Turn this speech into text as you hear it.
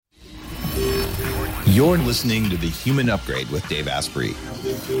You're listening to The Human Upgrade with Dave Asprey,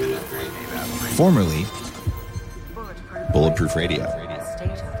 formerly Bulletproof Radio.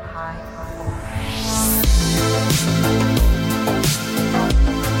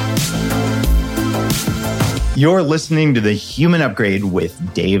 You're listening to The Human Upgrade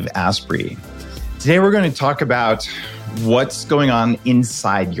with Dave Asprey. Today we're going to talk about what's going on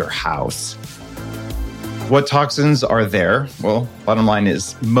inside your house. What toxins are there? Well, bottom line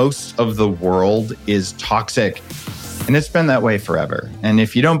is most of the world is toxic, and it's been that way forever. And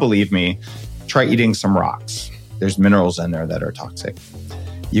if you don't believe me, try eating some rocks. There's minerals in there that are toxic.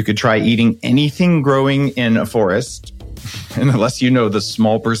 You could try eating anything growing in a forest, and unless you know the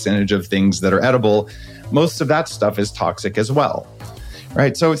small percentage of things that are edible, most of that stuff is toxic as well,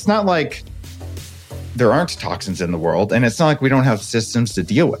 right? So it's not like there aren't toxins in the world, and it's not like we don't have systems to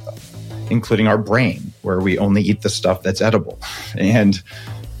deal with them, including our brain, where we only eat the stuff that's edible. And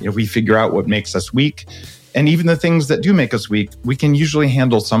we figure out what makes us weak. And even the things that do make us weak, we can usually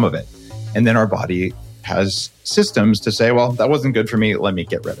handle some of it. And then our body has systems to say, well, that wasn't good for me, let me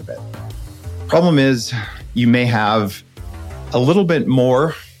get rid of it. Problem is, you may have a little bit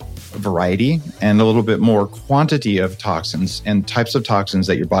more variety and a little bit more quantity of toxins and types of toxins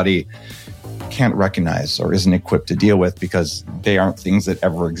that your body can't recognize or isn't equipped to deal with because they aren't things that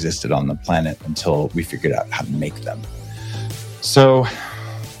ever existed on the planet until we figured out how to make them. So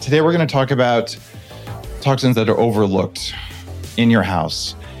today we're going to talk about toxins that are overlooked in your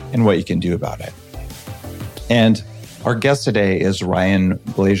house and what you can do about it. And our guest today is Ryan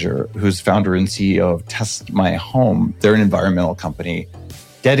Blaser, who's founder and CEO of Test My Home. They're an environmental company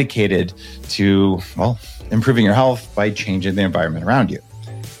dedicated to, improving your health by changing the environment around you.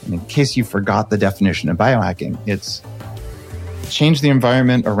 And in case you forgot the definition of biohacking, it's change the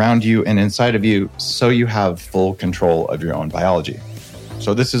environment around you and inside of you so you have full control of your own biology.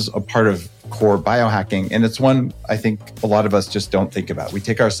 So this is a part of core biohacking, and it's one I think a lot of us just don't think about. We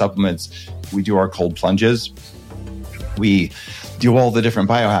take our supplements, we do our cold plunges, we do all the different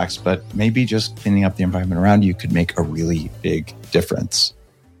biohacks, but maybe just cleaning up the environment around you could make a really big difference.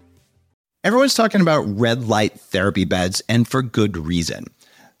 Everyone's talking about red light therapy beds, and for good reason.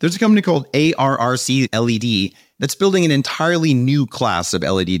 There's a company called ARRC LED that's building an entirely new class of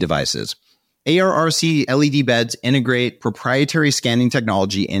LED devices. ARRC LED beds integrate proprietary scanning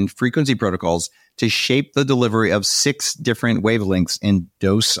technology and frequency protocols to shape the delivery of 6 different wavelengths in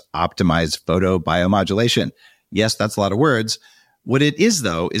dose-optimized photobiomodulation. Yes, that's a lot of words. What it is,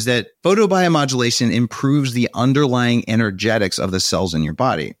 though, is that photobiomodulation improves the underlying energetics of the cells in your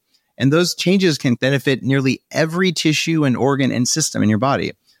body. And those changes can benefit nearly every tissue and organ and system in your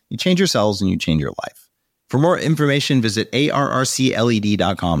body. You change your cells and you change your life. For more information, visit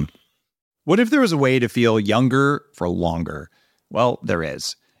arrcled.com. What if there was a way to feel younger for longer? Well, there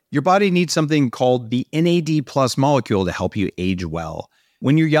is. Your body needs something called the NAD+ molecule to help you age well.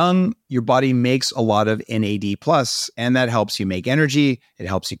 When you're young, your body makes a lot of NAD+, and that helps you make energy, it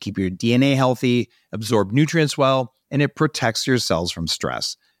helps you keep your DNA healthy, absorb nutrients well, and it protects your cells from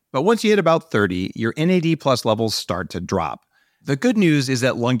stress. But once you hit about 30, your NAD+ levels start to drop. The good news is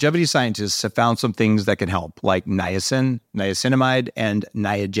that longevity scientists have found some things that can help, like niacin, niacinamide, and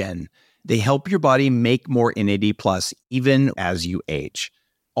Niagen. They help your body make more NAD+, even as you age.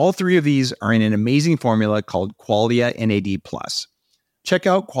 All 3 of these are in an amazing formula called Qualia NAD+. Check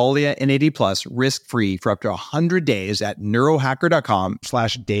out Qualia NAD+ risk-free for up to 100 days at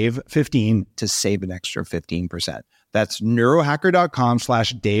neurohacker.com/Dave15 to save an extra 15%. That's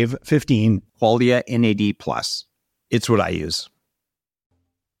neurohacker.com/Dave15, Qualia NAD+. It's what I use.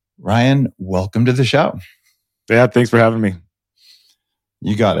 Ryan, welcome to the show. Yeah, thanks for having me.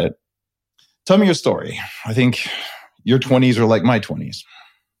 You got it. Tell me your story. I think your 20s are like my 20s.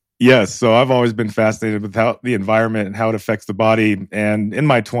 Yes, so I've always been fascinated with how the environment and how it affects the body. And in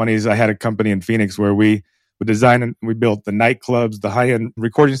my 20s, I had a company in Phoenix where we would design and we built the nightclubs, the high-end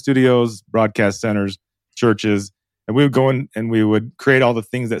recording studios, broadcast centers, churches. And we would go in and we would create all the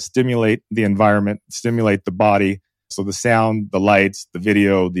things that stimulate the environment, stimulate the body. So the sound, the lights, the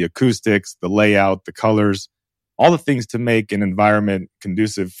video, the acoustics, the layout, the colors, all the things to make an environment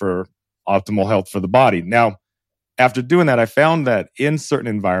conducive for optimal health for the body. Now, after doing that, I found that in certain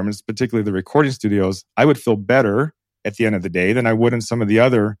environments, particularly the recording studios, I would feel better at the end of the day than I would in some of the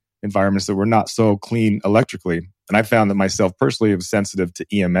other environments that were not so clean electrically. And I found that myself personally was sensitive to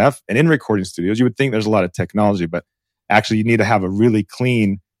EMF. And in recording studios, you would think there's a lot of technology, but actually you need to have a really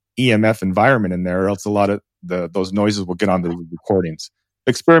clean EMF environment in there, or else a lot of those noises will get onto the recordings.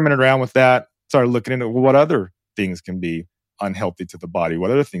 Experimented around with that, started looking into what other things can be unhealthy to the body,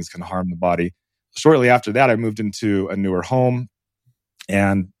 what other things can harm the body. Shortly after that, I moved into a newer home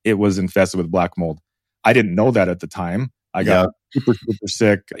and it was infested with black mold. I didn't know that at the time. I got super, super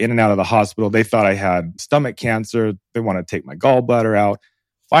sick, in and out of the hospital. They thought I had stomach cancer. They wanted to take my gallbladder out.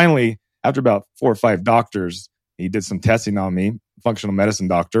 Finally, after about 4 or 5 doctors, he did some testing on me, functional medicine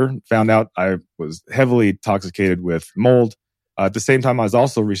doctor, found out I was heavily intoxicated with mold. At the same time, I was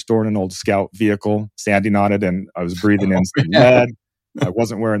also restoring an old Scout vehicle, standing on it, and I was breathing in some lead. I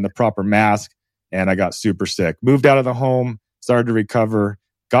wasn't wearing the proper mask, and I got super sick. Moved out of the home, started to recover,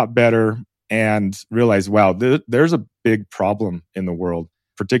 got better, and realized, wow, there's a big problem in the world,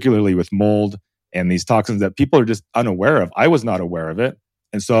 particularly with mold and these toxins that people are just unaware of. I was not aware of it.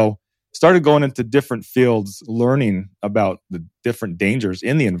 And so started going into different fields, learning about the different dangers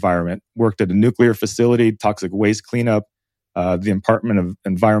in the environment. Worked at a nuclear facility, toxic waste cleanup, the Department of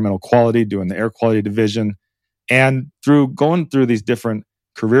Environmental Quality, doing the air quality division. And through going through these different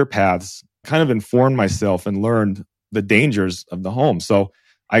career paths, kind of informed myself and learned the dangers of the home. So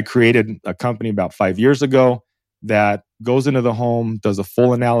I created a company about 5 years ago that goes into the home, does a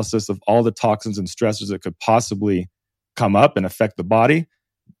full analysis of all the toxins and stressors that could possibly come up and affect the body,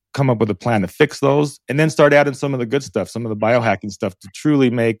 come up with a plan to fix those, and then start adding some of the good stuff, some of the biohacking stuff to truly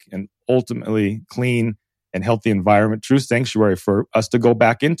make an ultimately clean and healthy environment, true sanctuary for us to go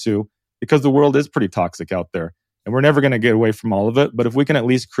back into, because the world is pretty toxic out there. And we're never going to get away from all of it. But if we can at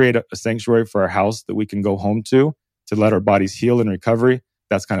least create a sanctuary for our house that we can go home to let our bodies heal in recovery,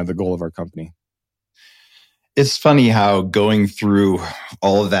 that's kind of the goal of our company. It's funny how going through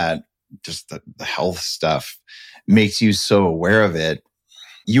all of that, just the health stuff, makes you so aware of it.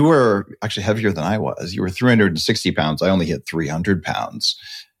 You were actually heavier than I was. You were 360 pounds. I only hit 300 pounds.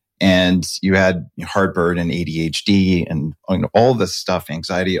 And you had heartburn and ADHD and all this stuff,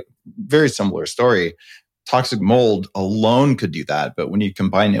 anxiety, very similar story. Toxic mold alone could do that. But when you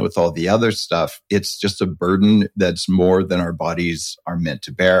combine it with all the other stuff, it's just a burden that's more than our bodies are meant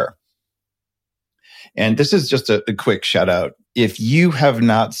to bear. And this is just a quick shout out. If you have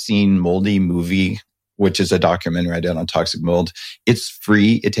not seen Moldy Movie, which is a documentary I did on toxic mold, it's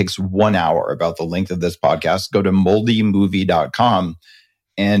free. It takes 1 hour, about the length of this podcast. Go to moldymovie.com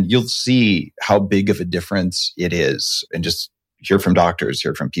and you'll see how big of a difference it is. And just hear from doctors,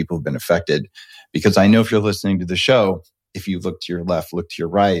 hear from people who've been affected. Because I know if you're listening to the show, if you look to your left, look to your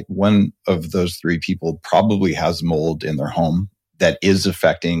right, one of those 3 people probably has mold in their home that is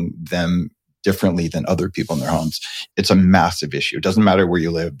affecting them differently than other people in their homes. It's a massive issue. It doesn't matter where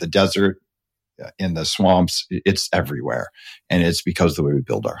you live, the desert, in the swamps, it's everywhere. And it's because of the way we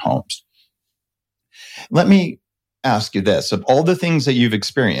build our homes. Let me ask you this. Of all the things that you've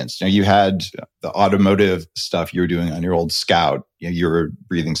experienced, you had the automotive stuff you were doing on your old Scout. You were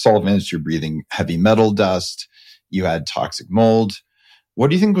breathing solvents, you're breathing heavy metal dust, you had toxic mold. What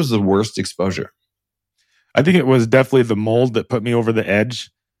do you think was the worst exposure? I think it was definitely the mold that put me over the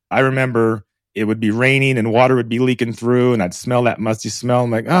edge. I remember it would be raining and water would be leaking through and I'd smell that musty smell.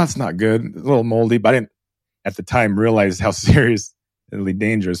 I'm like, oh, it's not good. It's a little moldy. But I didn't at the time realize how seriously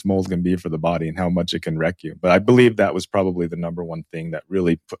dangerous mold can be for the body and how much it can wreck you. But I believe that was probably the number one thing that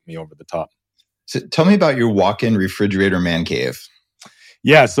really put me over the top. So tell me about your walk-in refrigerator man cave.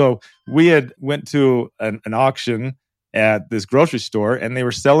 Yeah, so we had went to an auction at this grocery store and they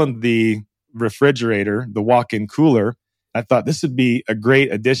were selling the refrigerator, the walk-in cooler. I thought this would be a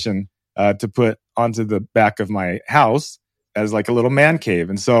great addition to put onto the back of my house as like a little man cave.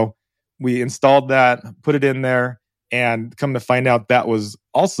 And so we installed that, put it in there, and come to find out that was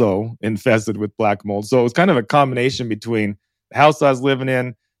also infested with black mold. So it was kind of a combination between the house I was living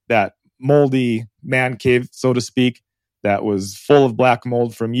in, that moldy man cave, so to speak, that was full of black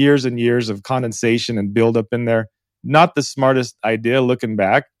mold from years and years of condensation and buildup in there. Not the smartest idea looking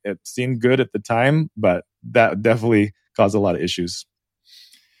back. It seemed good at the time, but that definitely caused a lot of issues.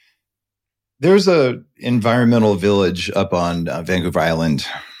 There's a environmental village up on Vancouver Island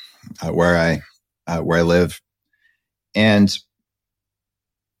where I live. And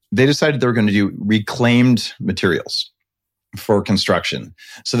they decided they were going to do reclaimed materials for construction.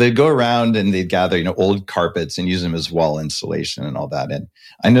 So they'd go around and they'd gather, old carpets and use them as wall insulation and all that. And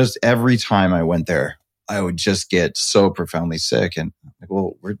I noticed every time I went there, I would just get so profoundly sick. And I'm like,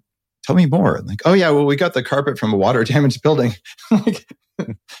 well, tell me more. I'm like, oh yeah, well, we got the carpet from a water damaged building. Like,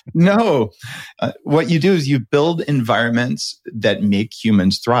 no. What you do is you build environments that make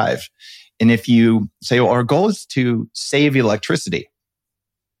humans thrive. And if you say, well, our goal is to save electricity,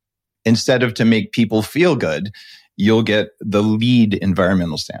 instead of to make people feel good, you'll get the LEED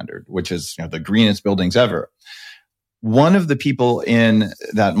environmental standard, which is the greenest buildings ever. One of the people in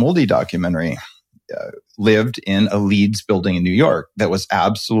that Moldy documentary lived in a LEED's building in New York that was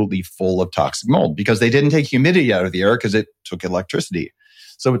absolutely full of toxic mold because they didn't take humidity out of the air because it took electricity.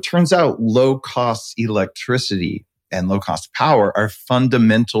 So it turns out low cost electricity and low cost power are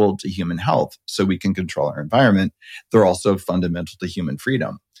fundamental to human health. So we can control our environment. They're also fundamental to human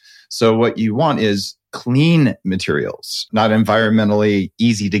freedom. So what you want is clean materials, not environmentally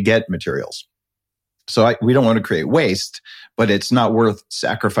easy to get materials. So we don't want to create waste, but it's not worth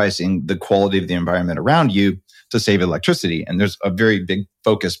sacrificing the quality of the environment around you to save electricity. And there's a very big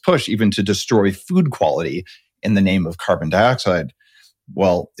focus push even to destroy food quality in the name of carbon dioxide.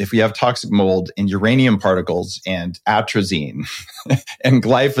 Well, if we have toxic mold and uranium particles and atrazine and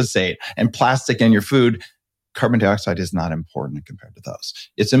glyphosate and plastic in your food, carbon dioxide is not important compared to those.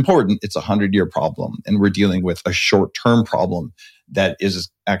 It's important. It's a 100-year problem. And we're dealing with a short-term problem that is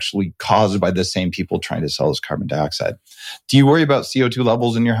actually caused by the same people trying to sell us carbon dioxide. Do you worry about CO2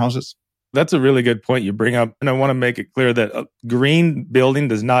 levels in your houses? That's a really good point you bring up. And I want to make it clear that a green building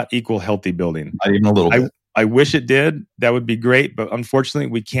does not equal healthy building. Not even a little bit. I wish it did. That would be great. But unfortunately,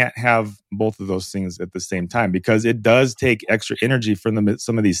 we can't have both of those things at the same time because it does take extra energy from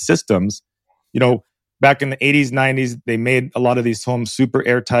some of these systems. You know, back in the 80s, 90s, they made a lot of these homes super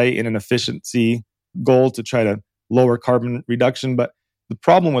airtight in an efficiency goal to try to lower carbon reduction. But the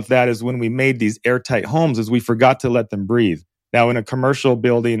problem with that is when we made these airtight homes is we forgot to let them breathe. Now, in a commercial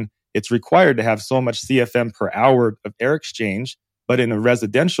building, it's required to have so much CFM per hour of air exchange. But in a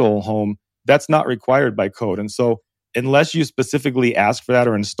residential home, that's not required by code. And so unless you specifically ask for that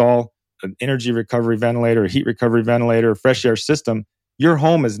or install an energy recovery ventilator, a heat recovery ventilator, a fresh air system, your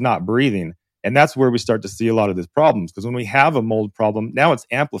home is not breathing. And that's where we start to see a lot of these problems. Because when we have a mold problem, now it's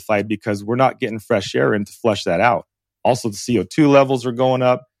amplified because we're not getting fresh air in to flush that out. Also, the CO2 levels are going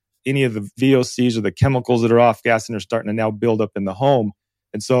up. Any of the VOCs or the chemicals that are off gassing are starting to now build up in the home.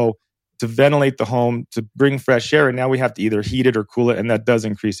 And so to ventilate the home, to bring fresh air, and now we have to either heat it or cool it, and that does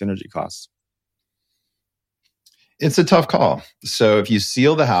increase energy costs. It's a tough call. So if you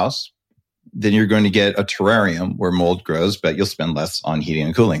seal the house, then you're going to get a terrarium where mold grows, but you'll spend less on heating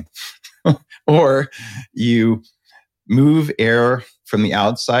and cooling. Or you move air from the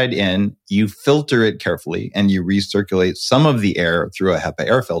outside in, you filter it carefully, and you recirculate some of the air through a HEPA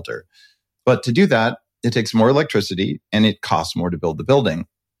air filter. But to do that, it takes more electricity and it costs more to build the building.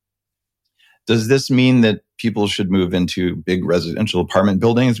 Does this mean that people should move into big residential apartment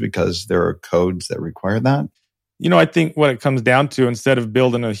buildings because there are codes that require that? You know, I think what it comes down to, instead of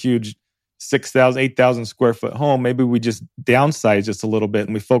building a huge 6,000, 8,000 square foot home, maybe we just downsize just a little bit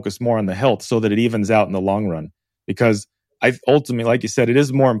and we focus more on the health so that it evens out in the long run. Because ultimately, like you said, it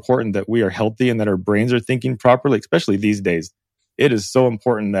is more important that we are healthy and that our brains are thinking properly, especially these days. It is so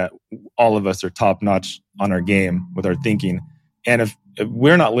important that all of us are top notch on our game with our thinking. And if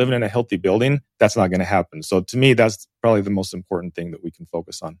we're not living in a healthy building, that's not going to happen. So to me, that's probably the most important thing that we can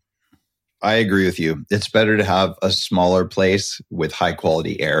focus on. I agree with you. It's better to have a smaller place with high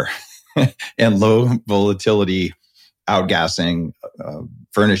quality air and low volatility outgassing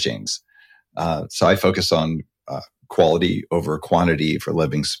furnishings. So I focus on quality over quantity for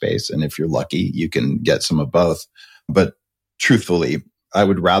living space. And if you're lucky, you can get some of both. But truthfully, I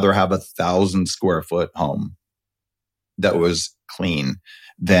would rather have 1,000 square foot home that was clean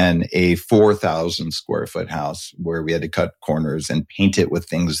than a 4,000 square foot house where we had to cut corners and paint it with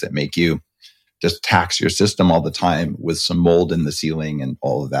things that make you just tax your system all the time with some mold in the ceiling and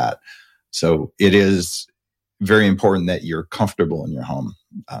all of that. So it is very important that you're comfortable in your home,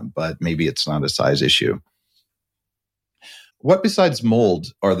 but maybe it's not a size issue. What besides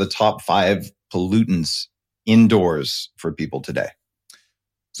mold are the top 5 pollutants indoors for people today?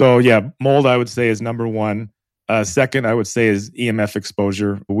 So yeah, mold I would say is number one. Second, I would say is EMF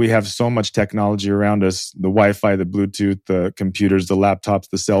exposure. We have so much technology around us, the Wi-Fi, the Bluetooth, the computers, the laptops,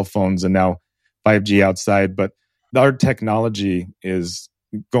 the cell phones, and now 5G outside. But our technology is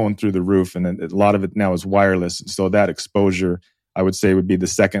going through the roof, and a lot of it now is wireless. So that exposure, I would say, would be the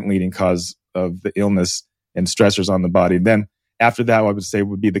second leading cause of the illness and stressors on the body. Then after that, I would say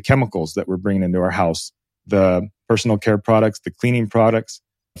would be the chemicals that we're bringing into our house, the personal care products, the cleaning products.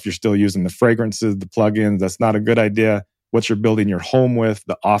 If you're still using the fragrances, the plugins, that's not a good idea. What you're building your home with,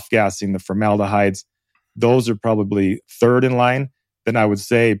 the off-gassing, the formaldehydes, those are probably third in line. Then I would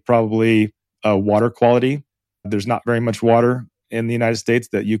say probably water quality. There's not very much water in the United States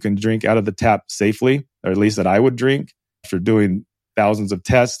that you can drink out of the tap safely, or at least that I would drink. If you're doing thousands of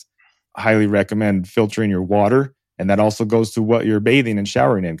tests, I highly recommend filtering your water. And that also goes to what you're bathing and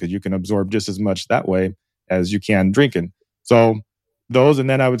showering in, because you can absorb just as much that way as you can drinking. So those, and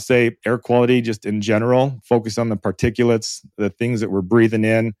then I would say air quality just in general, focus on the particulates, the things that we're breathing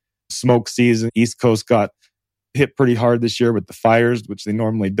in. Smoke season, East Coast got hit pretty hard this year with the fires, which they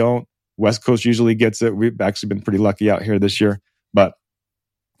normally don't. West Coast usually gets it. We've actually been pretty lucky out here this year. But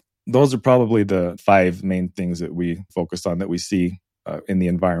those are probably the 5 main things that we focus on that we see in the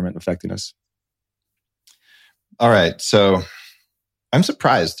environment affecting us. All right. So I'm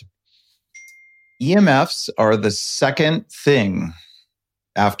surprised. EMFs are the second thing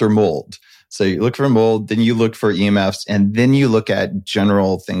after mold. So you look for mold, then you look for EMFs, and then you look at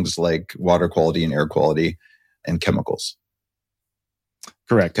general things like water quality and air quality and chemicals.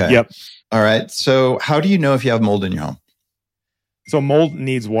 Correct. Okay. Yep. All right. So how do you know if you have mold in your home? So mold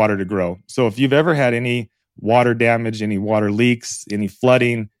needs water to grow. So if you've ever had any water damage, any water leaks, any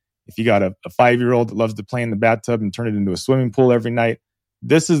flooding, if you got a 5-year-old that loves to play in the bathtub and turn it into a swimming pool every night,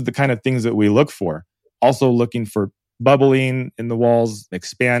 this is the kind of things that we look for. Also looking for bubbling in the walls,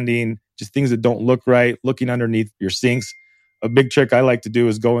 expanding, just things that don't look right, looking underneath your sinks. A big trick I like to do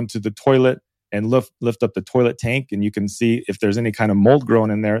is go into the toilet and lift up the toilet tank, and you can see if there's any kind of mold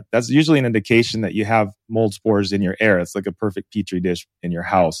growing in there. That's usually an indication that you have mold spores in your air. It's like a perfect petri dish in your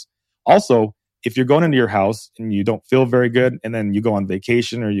house. Also, if you're going into your house and you don't feel very good, and then you go on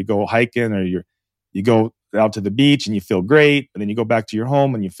vacation or you go hiking or you go out to the beach and you feel great, and then you go back to your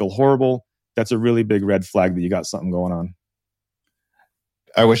home and you feel horrible, that's a really big red flag that you got something going on.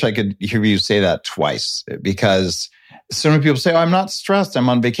 I wish I could hear you say that twice, because so many people say, "Oh, I'm not stressed. I'm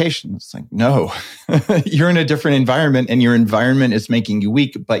on vacation." It's like, no, you're in a different environment and your environment is making you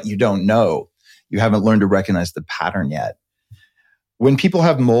weak, but you don't know. You haven't learned to recognize the pattern yet. When people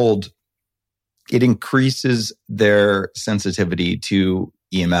have mold, it increases their sensitivity to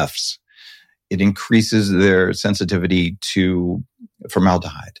EMFs. It increases their sensitivity to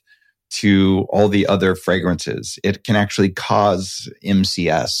formaldehyde, to all the other fragrances. It can actually cause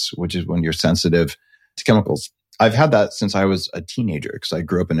MCS, which is when you're sensitive to chemicals. I've had that since I was a teenager, because I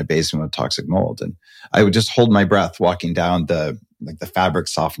grew up in a basement with toxic mold, and I would just hold my breath walking down the fabric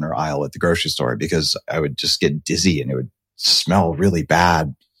softener aisle at the grocery store, because I would just get dizzy and it would smell really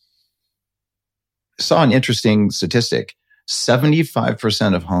bad. I saw an interesting statistic.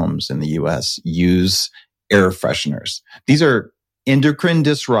 75% of homes in the US use air fresheners. These are endocrine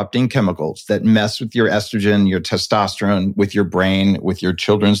disrupting chemicals that mess with your estrogen, your testosterone, with your brain, with your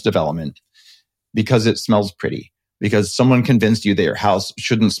children's development, because it smells pretty, because someone convinced you that your house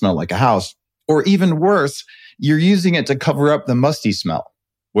shouldn't smell like a house. Or even worse, you're using it to cover up the musty smell,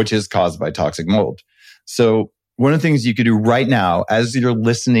 which is caused by toxic mold. So one of the things you could do right now as you're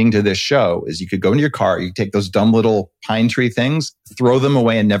listening to this show is you could go into your car, you take those dumb little pine tree things, throw them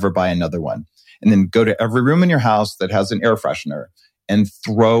away and never buy another one. And then go to every room in your house that has an air freshener and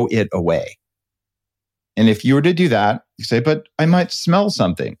throw it away. And if you were to do that, you say, "But I might smell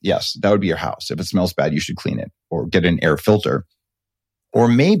something." Yes, that would be your house. If it smells bad, you should clean it or get an air filter. Or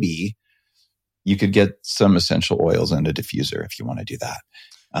maybe you could get some essential oils and a diffuser if you want to do that.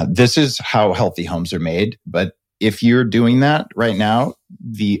 This is how healthy homes are made. But if you're doing that right now,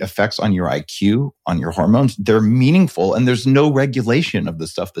 the effects on your IQ, on your hormones, they're meaningful, and there's no regulation of the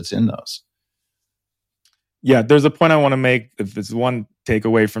stuff that's in those. Yeah, there's a point I want to make. If it's one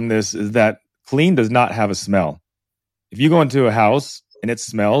takeaway from this, is that clean does not have a smell. If you go into a house and it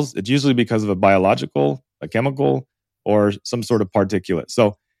smells, it's usually because of a biological, a chemical, or some sort of particulate.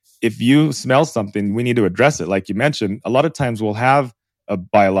 So if you smell something, we need to address it. Like you mentioned, a lot of times we'll have a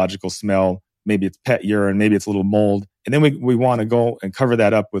biological smell. Maybe it's pet urine, maybe it's a little mold. And then we want to go and cover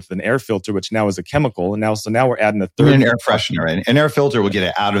that up with an air filter, which now is a chemical. And now we're adding a third. An air freshener, right? An air filter will get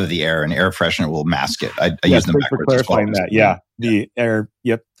it out of the air. An air freshener will mask it. I use them backwards. For clarifying that. Yeah. The air,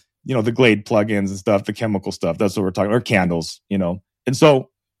 yep. The Glade plugins and stuff, the chemical stuff. That's what we're talking about. Or candles, And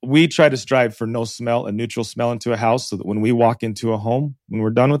so we try to strive for no smell, a neutral smell into a house, so that when we walk into a home, when we're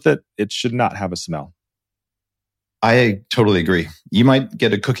done with it, it should not have a smell. I totally agree. You might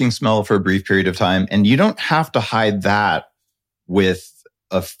get a cooking smell for a brief period of time, and you don't have to hide that with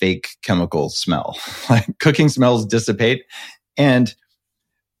a fake chemical smell. Like, cooking smells dissipate, and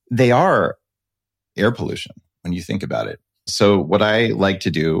they are air pollution when you think about it. So what I like to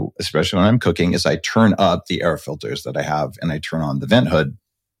do, especially when I'm cooking, is I turn up the air filters that I have, and I turn on the vent hood,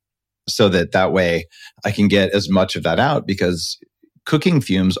 so that way I can get as much of that out, because cooking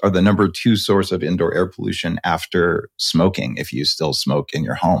fumes are the number 2 source of indoor air pollution after smoking, if you still smoke in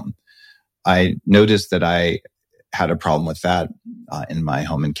your home. I noticed that I had a problem with that in my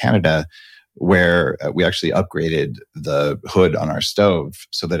home in Canada, where we actually upgraded the hood on our stove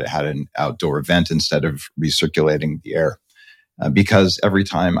so that it had an outdoor vent instead of recirculating the air. Because every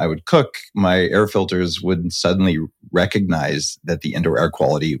time I would cook, my air filters would suddenly recognize that the indoor air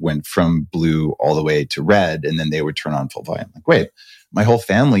quality went from blue all the way to red, and then they would turn on full volume. Like, wait, my whole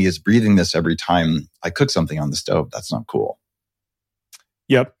family is breathing this every time I cook something on the stove. That's not cool.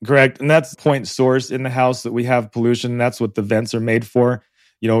 Yep, correct. And that's point source in the house that we have pollution. That's what the vents are made for.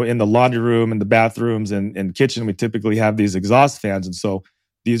 in the laundry room and the bathrooms and kitchen, we typically have these exhaust fans. And so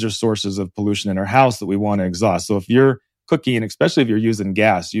these are sources of pollution in our house that we want to exhaust. So if you're cooking, especially if you're using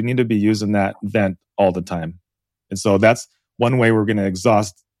gas, you need to be using that vent all the time. And so that's one way we're going to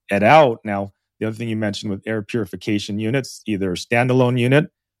exhaust it out. Now, the other thing you mentioned with air purification units, either a standalone unit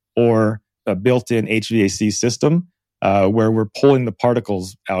or a built-in HVAC system where we're pulling the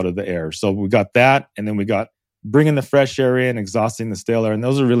particles out of the air. So we got that, and then we got bringing the fresh air in, exhausting the stale air. And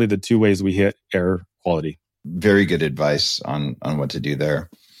those are really the two ways we hit air quality. Very good advice on what to do there.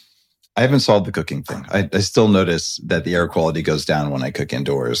 I haven't solved the cooking thing. I still notice that the air quality goes down when I cook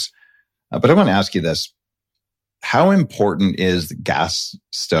indoors. But I want to ask you this. How important is the gas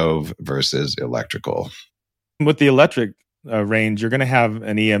stove versus electrical? With the electric range, you're going to have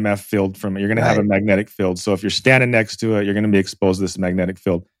an EMF field from it. You're going to have a magnetic field. So if you're standing next to it, you're going to be exposed to this magnetic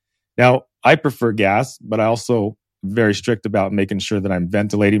field. Now, I prefer gas, but I also very strict about making sure that I'm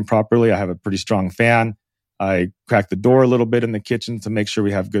ventilating properly. I have a pretty strong fan. I crack the door a little bit in the kitchen to make sure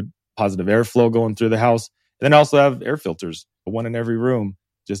we have good positive airflow going through the house. And then I also have air filters, one in every room,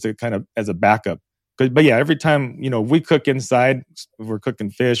 just to kind of as a backup. But yeah, every time, we cook inside, if we're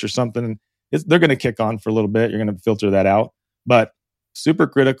cooking fish or something, they're going to kick on for a little bit. You're going to filter that out. But super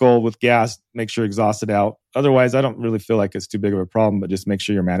critical with gas, make sure you exhaust it out. Otherwise, I don't really feel like it's too big of a problem, but just make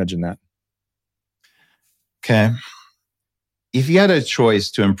sure you're managing that. Okay. If you had a choice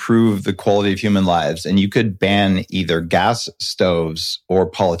to improve the quality of human lives and you could ban either gas stoves or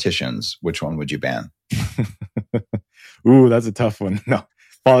politicians, which one would you ban? Ooh, that's a tough one. No,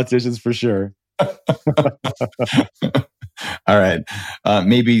 politicians for sure. All right.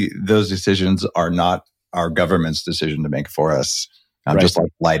 Maybe those decisions are not our government's decision to make for us. Just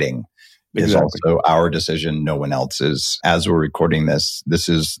like lighting is also our decision, no one else's. As we're recording this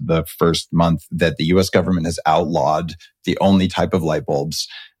is the first month that the US government has outlawed the only type of light bulbs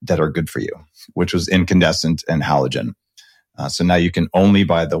that are good for you, which was incandescent and halogen. So now you can only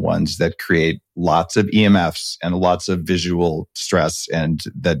buy the ones that create lots of EMFs and lots of visual stress and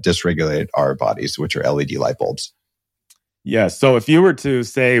that dysregulate our bodies, which are LED light bulbs. Yeah. So if you were to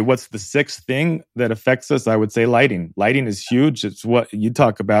say, what's the sixth thing that affects us? I would say lighting. Lighting is huge. It's what you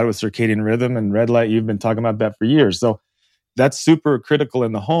talk about with circadian rhythm and red light. You've been talking about that for years. So that's super critical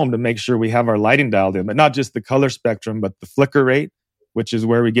in the home to make sure we have our lighting dialed in, but not just the color spectrum, but the flicker rate, which is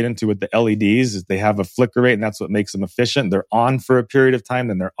where we get into with the LEDs, is they have a flicker rate and that's what makes them efficient. They're on for a period of time,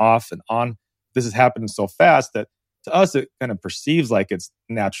 then they're off and on. This is happening so fast that to us, it kind of perceives like it's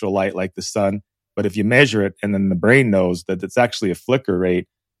natural light, like the sun. But if you measure it and then the brain knows that it's actually a flicker rate,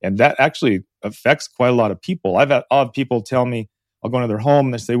 and that actually affects quite a lot of people. I'll have people tell me, I'll go into their home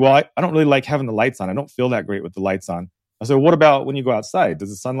and they say, well, I don't really like having the lights on. I don't feel that great with the lights on. I say, what about when you go outside?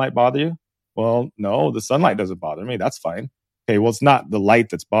 Does the sunlight bother you? Well, no, the sunlight doesn't bother me. That's fine. Okay, well, it's not the light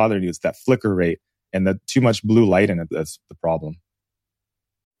that's bothering you. It's that flicker rate and the too much blue light in it. That's the problem.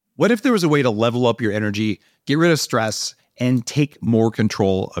 What if there was a way to level up your energy, get rid of stress, and take more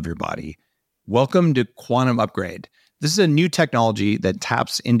control of your body? Welcome to Quantum Upgrade. This is a new technology that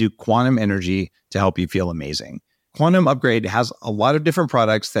taps into quantum energy to help you feel amazing. Quantum Upgrade has a lot of different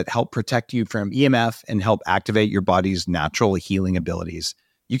products that help protect you from EMF and help activate your body's natural healing abilities.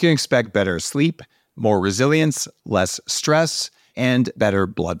 You can expect better sleep, more resilience, less stress, and better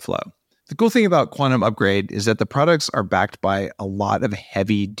blood flow. The cool thing about Quantum Upgrade is that the products are backed by a lot of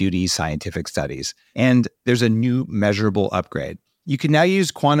heavy-duty scientific studies, and there's a new measurable upgrade. You can now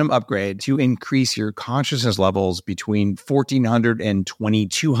use Quantum Upgrade to increase your consciousness levels between 1400 and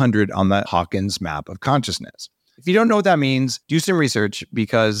 2200 on the Hawkins map of consciousness. If you don't know what that means, do some research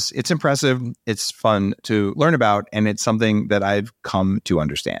because it's impressive, it's fun to learn about, and it's something that I've come to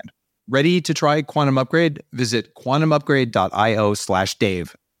understand. Ready to try Quantum Upgrade? Visit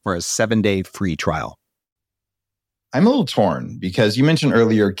quantumupgrade.io/Dave for a 7-day free trial. I'm a little torn because you mentioned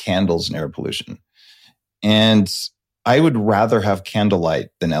earlier candles and air pollution. And I would rather have candlelight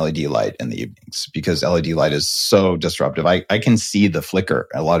than LED light in the evenings because LED light is so disruptive. I can see the flicker.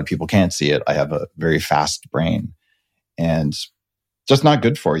 A lot of people can't see it. I have a very fast brain and just not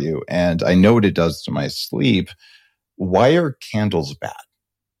good for you. And I know what it does to my sleep. Why are candles bad?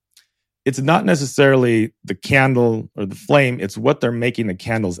 It's not necessarily the candle or the flame. It's what they're making the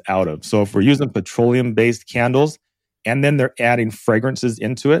candles out of. So if we're using petroleum-based candles and then they're adding fragrances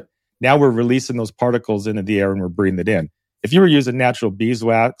into it, now we're releasing those particles into the air and we're breathing it in. If you were using natural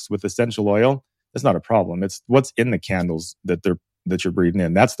beeswax with essential oil, that's not a problem. It's what's in the candles that you're breathing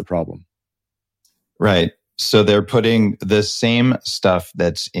in. That's the problem. Right. So they're putting the same stuff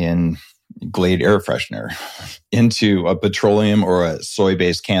that's in Glade air freshener into a petroleum or a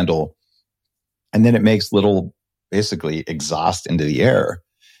soy-based candle. And then it makes little, basically, exhaust into the air.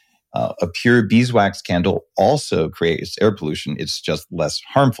 A pure beeswax candle also creates air pollution. It's just less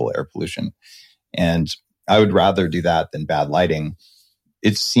harmful air pollution. And I would rather do that than bad lighting.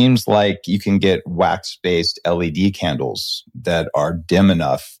 It seems like you can get wax-based LED candles that are dim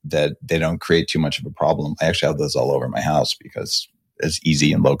enough that they don't create too much of a problem. I actually have those all over my house because it's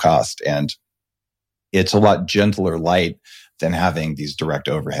easy and low cost. And it's a lot gentler light than having these direct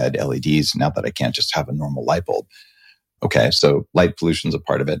overhead LEDs now that I can't just have a normal light bulb. Okay, so light pollution is a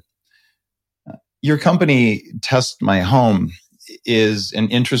part of it. Your company, Test My Home, is an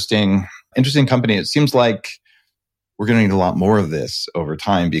interesting company. It seems like we're going to need a lot more of this over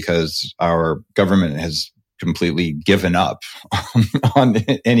time because our government has completely given up on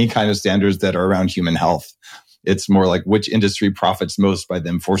any kind of standards that are around human health. It's more like which industry profits most by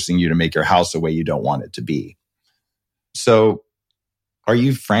them forcing you to make your house a way you don't want it to be. So are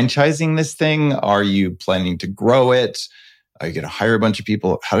you franchising this thing? Are you planning to grow it? Are you going to hire a bunch of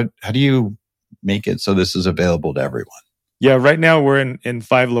people? How do you make it so this is available to everyone? Yeah, right now we're in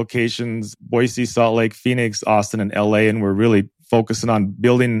 5 locations: Boise, Salt Lake, Phoenix, Austin, and LA. And we're really focusing on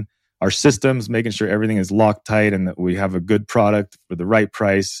building our systems, making sure everything is locked tight and that we have a good product for the right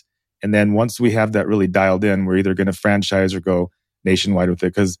price. And then once we have that really dialed in, we're either going to franchise or go nationwide with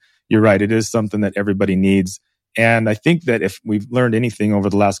it. Because you're right, it is something that everybody needs. And I think that if we've learned anything over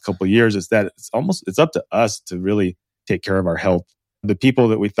the last couple of years, is that it's up to us to really take care of our health. The people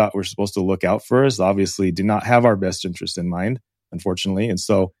that we thought were supposed to look out for us obviously do not have our best interest in mind, unfortunately. And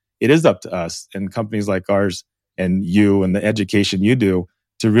so it is up to us and companies like ours and you and the education you do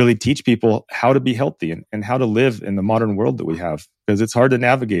to really teach people how to be healthy and how to live in the modern world that we have, because it's hard to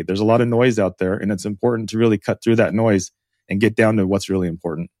navigate. There's a lot of noise out there, and it's important to really cut through that noise and get down to what's really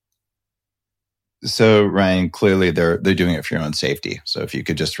important. So Ryan, clearly they're doing it for your own safety. So if you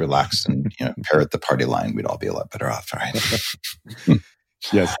could just relax and parrot the party line, we'd all be a lot better off, right?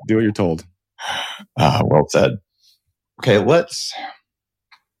 Yes, do what you're told. Well said. Okay, let's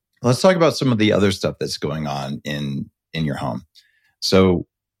talk about some of the other stuff that's going on in your home. So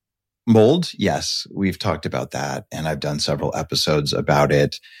mold, yes, we've talked about that, and I've done several episodes about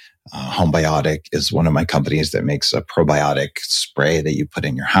it. Homebiotic is one of my companies that makes a probiotic spray that you put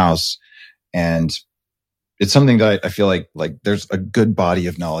in your house. And it's something that I feel like there's a good body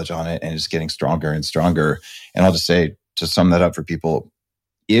of knowledge on it, and it's getting stronger and stronger. And I'll just say, to sum that up for people,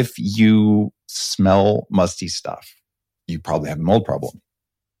 if you smell musty stuff, you probably have a mold problem.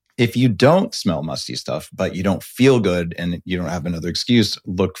 If you don't smell musty stuff, but you don't feel good and you don't have another excuse,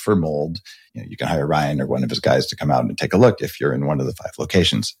 look for mold. You can hire Ryan or one of his guys to come out and take a look if you're in one of the 5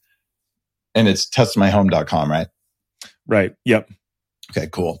 locations. And it's testmyhome.com, right? Right. Yep. Okay,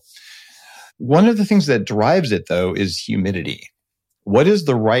 cool. One of the things that drives it, though, is humidity. What is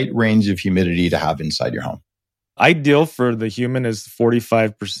the right range of humidity to have inside your home? Ideal for the human is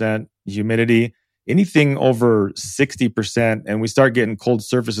 45% humidity. Anything over 60%, and we start getting cold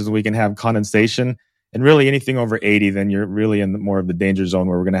surfaces, we can have condensation. And really anything over 80, then you're really in more of the danger zone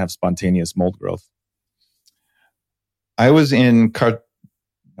where we're going to have spontaneous mold growth. I was in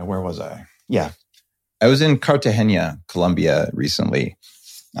where was I? Yeah. I was in Cartagena, Colombia recently.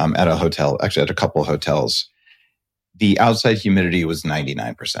 At a hotel, actually at a couple of hotels. The outside humidity was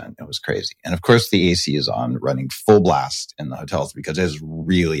 99%. It was crazy. And of course, the AC is on, running full blast in the hotels because it is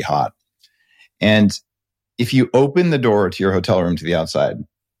really hot. And if you open the door to your hotel room to the outside,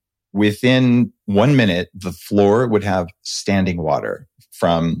 within 1 minute, the floor would have standing water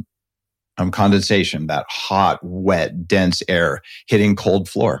from condensation, that hot, wet, dense air hitting cold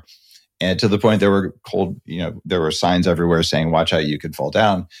floor. And to the point there were there were signs everywhere saying, watch out, you could fall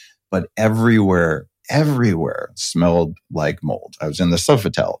down. But everywhere smelled like mold. I was in the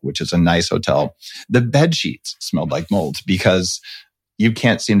Sofitel, which is a nice hotel. The bed sheets smelled like mold because you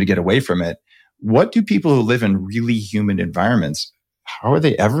can't seem to get away from it. What do people who live in really humid environments, how are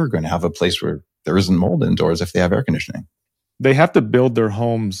they ever going to have a place where there isn't mold indoors if they have air conditioning? They have to build their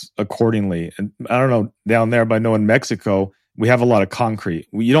homes accordingly. And I don't know down there, but I know in Mexico, we have a lot of concrete.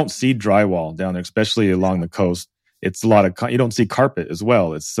 You don't see drywall down there, especially along the coast. It's a lot of, you don't see carpet as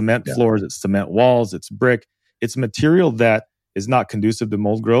well. It's cement floors, it's cement walls, it's brick. It's material that is not conducive to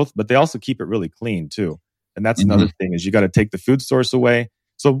mold growth, but they also keep it really clean too. And that's another thing is you got to take the food source away.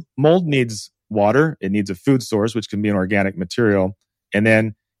 So mold needs water. It needs a food source, which can be an organic material. And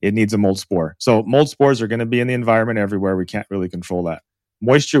then it needs a mold spore. So mold spores are going to be in the environment everywhere. We can't really control that.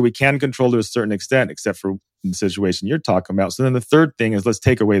 Moisture, we can control to a certain extent, except for the situation you're talking about. So then the third thing is let's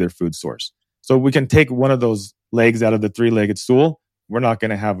take away their food source. So we can take one of those legs out of the 3-legged stool. We're not going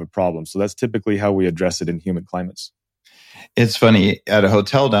to have a problem. So that's typically how we address it in humid climates. It's funny, at a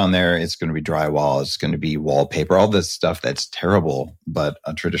hotel down there, it's going to be drywall, it's going to be wallpaper, all this stuff that's terrible, but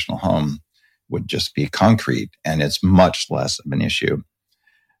a traditional home would just be concrete, and it's much less of an issue.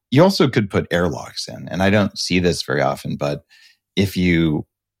 You also could put airlocks in, and I don't see this very often, but if you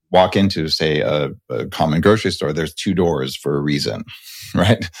walk into, say, a common grocery store, there's 2 doors for a reason,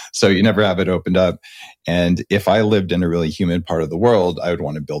 right? So you never have it opened up. And if I lived in a really humid part of the world, I would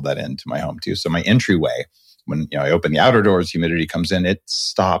want to build that into my home too. So my entryway, when I open the outer doors, humidity comes in, it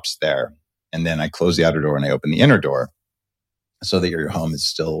stops there. And then I close the outer door and I open the inner door so that your home is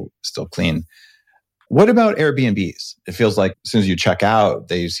still clean. What about Airbnbs? It feels like as soon as you check out,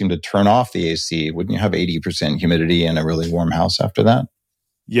 they seem to turn off the AC. Wouldn't you have 80% humidity in a really warm house after that?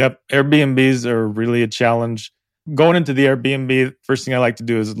 Yep. Airbnbs are really a challenge. Going into the Airbnb, first thing I like to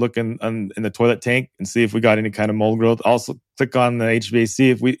do is look in the toilet tank and see if we got any kind of mold growth. Also click on the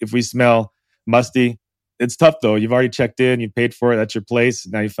HVAC if we smell musty. It's tough though. You've already checked in, you paid for it, that's your place.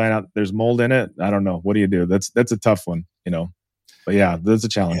 Now you find out there's mold in it. I don't know. What do you do? That's a tough one, But yeah, that's a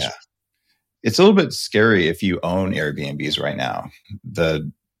challenge. Yeah. It's a little bit scary if you own Airbnbs right now.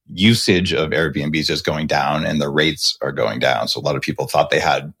 The usage of Airbnbs is going down and the rates are going down. So a lot of people thought they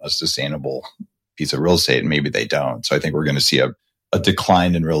had a sustainable piece of real estate and maybe they don't. So I think we're going to see a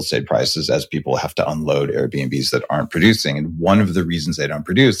decline in real estate prices as people have to unload Airbnbs that aren't producing. And one of the reasons they don't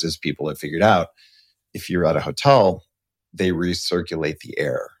produce is people have figured out if you're at a hotel, they recirculate the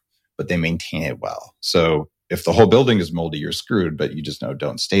air, but they maintain it well. So if the whole building is moldy, you're screwed, but you just know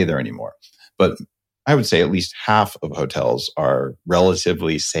don't stay there anymore. But I would say at least half of hotels are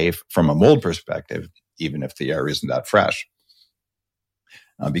relatively safe from a mold perspective, even if the air isn't that fresh,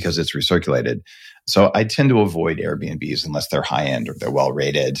 because it's recirculated. So I tend to avoid Airbnbs unless they're high end or they're well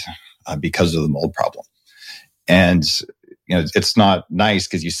rated because of the mold problem. And it's not nice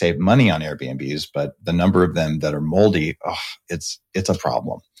because you save money on Airbnbs, but the number of them that are moldy, it's a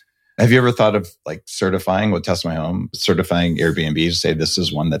problem. Have you ever thought of certifying with Test My Home, certifying Airbnbs, say this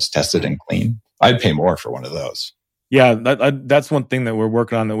is one that's tested and clean? I'd pay more for one of those. Yeah, that's one thing that we're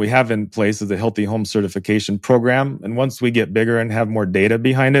working on that we have in place is a healthy home certification program. And once we get bigger and have more data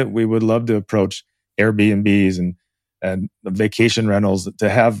behind it, we would love to approach Airbnbs and vacation rentals to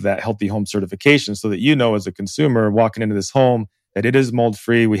have that healthy home certification so that as a consumer walking into this home that it is mold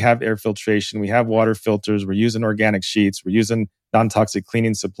free. We have air filtration, we have water filters, we're using organic sheets, we're using non-toxic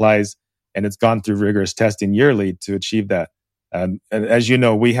cleaning supplies, and it's gone through rigorous testing yearly to achieve that. And as you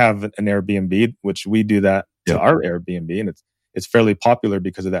know, we have an Airbnb, which we do that to our Airbnb, and it's fairly popular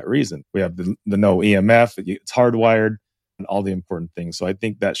because of that reason. We have the no EMF, it's hardwired, and all the important things. So I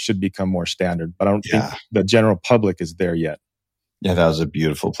think that should become more standard, but I don't think the general public is there yet. Yeah, that was a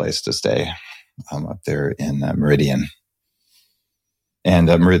beautiful place to stay up there in Meridian. And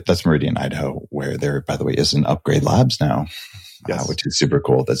that's Meridian, Idaho, where there, by the way, is an Upgrade Labs now, which is super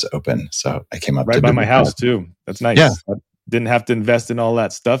cool. That's open. So I came up right by my house too. That's nice. Yeah. I didn't have to invest in all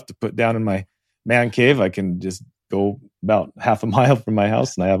that stuff to put down in my man cave. I can just go about half a mile from my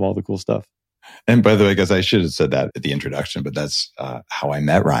house and I have all the cool stuff. And by the way, guys, I should have said that at the introduction, but that's how I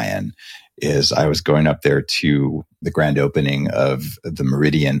met Ryan. Is I was going up there to the grand opening of the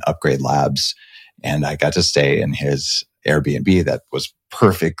Meridian Upgrade Labs, and I got to stay in his Airbnb that was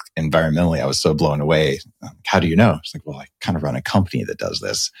perfect environmentally. I was so blown away. How do you know? It's like, well, I kind of run a company that does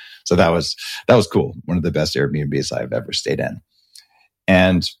this. So that was cool. One of the best Airbnbs I've ever stayed in.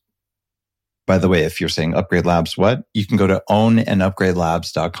 And by the way, if you're saying Upgrade Labs, you can go to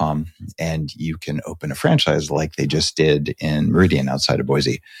ownandupgradelabs.com and you can open a franchise like they just did in Meridian outside of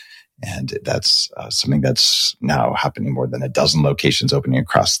Boise. And that's something that's now happening more than a dozen locations opening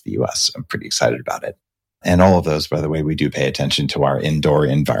across the US. I'm pretty excited about it. And all of those, by the way, we do pay attention to our indoor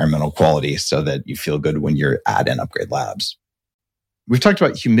environmental quality so that you feel good when you're at an Upgrade Labs. We've talked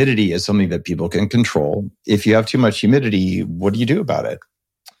about humidity as something that people can control. If you have too much humidity, what do you do about it?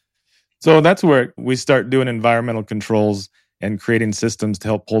 So that's where we start doing environmental controls and creating systems to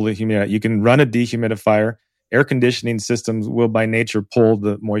help pull the humidity out. You can run a dehumidifier. Air conditioning systems will by nature pull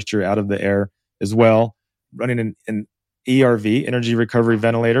the moisture out of the air as well. Running an ERV, energy recovery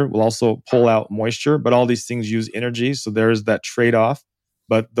ventilator, will also pull out moisture, but all these things use energy. So there's that trade-off.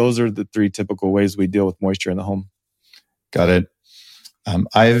 But those are the 3 typical ways we deal with moisture in the home. Got it.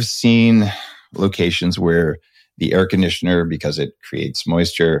 I've seen locations where the air conditioner, because it creates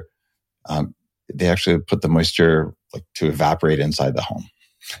moisture, they actually put the moisture to evaporate inside the home,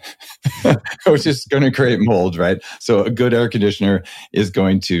 which is going to create mold, right? So a good air conditioner is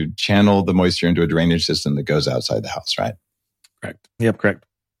going to channel the moisture into a drainage system that goes outside the house, right? Correct. Yep, correct.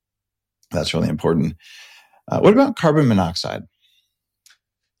 That's really important. What about carbon monoxide?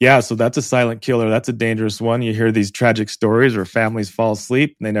 Yeah, so that's a silent killer. That's a dangerous one. You hear these tragic stories where families fall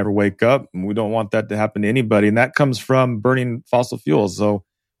asleep and they never wake up. And we don't want that to happen to anybody. And that comes from burning fossil fuels. So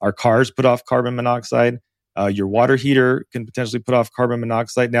our cars put off carbon monoxide. Your water heater can potentially put off carbon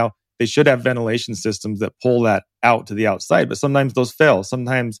monoxide. Now, they should have ventilation systems that pull that out to the outside, but sometimes those fail.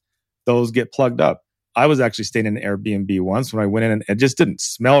 Sometimes those get plugged up. I was actually staying in an Airbnb once when I went in and it just didn't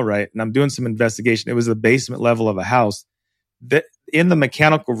smell right. And I'm doing some investigation. It was the basement level of a house. In the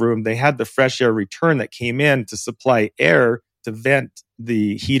mechanical room, they had the fresh air return that came in to supply air to vent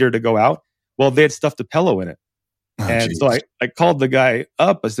the heater to go out. Well, they had stuffed a pillow in it. So I called the guy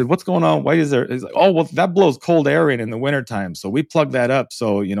up. I said, what's going on? Why is there? He's like, oh, well, that blows cold air in the wintertime. So we plug that up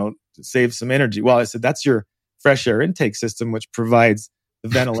so, to save some energy. Well, I said, that's your fresh air intake system, which provides the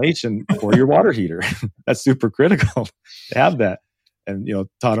ventilation for your water heater. That's super critical to have that. And,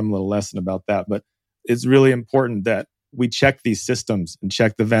 taught him a little lesson about that. But it's really important that we check these systems and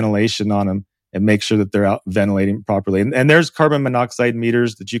check the ventilation on them and make sure that they're out ventilating properly. And there's carbon monoxide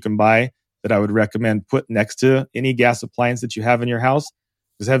meters that you can buy that I would recommend put next to any gas appliance that you have in your house,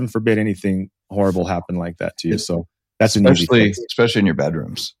 because heaven forbid anything horrible happen like that to you. So that's especially in your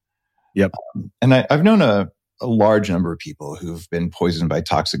bedrooms. Yep. And I've known a large number of people who've been poisoned by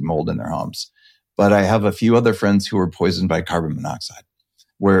toxic mold in their homes, but I have a few other friends who were poisoned by carbon monoxide,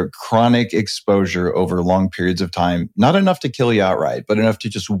 where chronic exposure over long periods of time, not enough to kill you outright, but enough to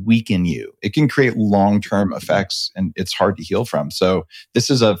just weaken you. It can create long-term effects and it's hard to heal from. So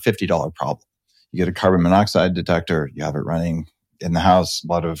this is a $50 problem. You get a carbon monoxide detector, you have it running in the house. A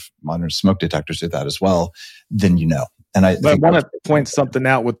lot of modern smoke detectors do that as well. Then And I want to point something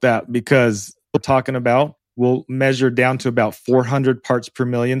out with that, because we're talking about, we'll measure down to about 400 parts per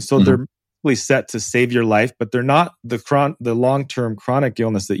million. So they're set to save your life, but they're not the long-term chronic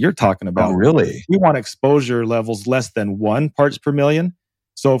illness that you're talking about. Oh, really? We want exposure levels less than 1 parts per million.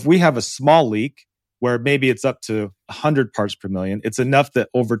 So if we have a small leak where maybe it's up to 100 parts per million, it's enough that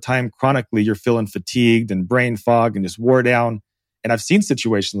over time, chronically, you're feeling fatigued and brain fog and just wore down. And I've seen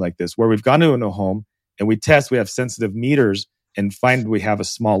situations like this where we've gone to a home and we have sensitive meters and find we have a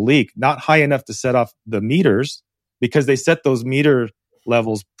small leak, not high enough to set off the meters, because they set those meter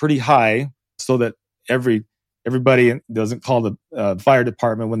levels pretty high so that everybody doesn't call the fire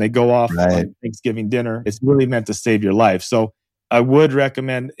department when they go off on Thanksgiving dinner. It's really meant to save your life. So I would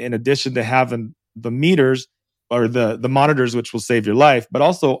recommend, in addition to having the meters or the monitors, which will save your life, but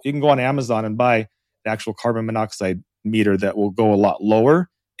also you can go on Amazon and buy an actual carbon monoxide meter that will go a lot lower,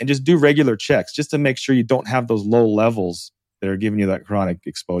 and just do regular checks just to make sure you don't have those low levels that are giving you that chronic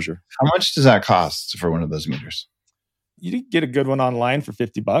exposure. How much does that cost for one of those meters? You can get a good one online for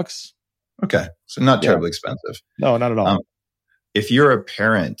 $50. Okay. So not terribly expensive. No, not at all. If you're a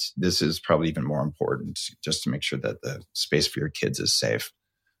parent, this is probably even more important, just to make sure that the space for your kids is safe,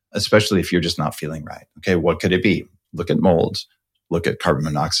 especially if you're just not feeling right. Okay, what could it be? Look at mold. Look at carbon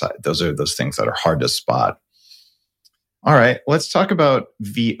monoxide. Those are those things that are hard to spot. All right, let's talk about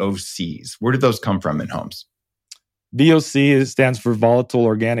VOCs. Where do those come from in homes? VOC stands for volatile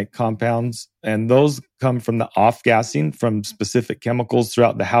organic compounds, and those come from the off-gassing from specific chemicals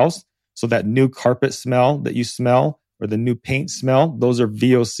throughout the house. So that new carpet smell that you smell, or the new paint smell, those are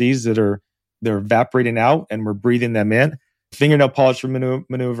VOCs they're evaporating out, and we're breathing them in. Fingernail polish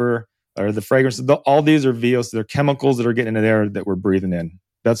maneuver, or the fragrance, all these are VOCs. They're chemicals that are getting into the air that we're breathing in.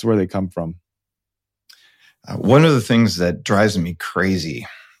 That's where they come from. One of the things that drives me crazy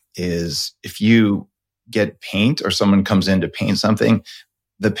is if you get paint or someone comes in to paint something,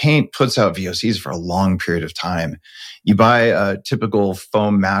 the paint puts out VOCs for a long period of time. You buy a typical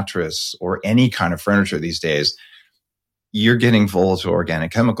foam mattress or any kind of furniture these days, you're getting volatile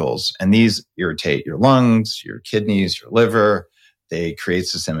organic chemicals, and these irritate your lungs, your kidneys, your liver. They create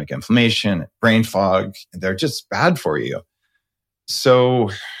systemic inflammation, brain fog. They're just bad for you. So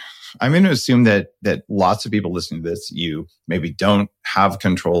I'm going to assume that lots of people listening to this, you maybe don't have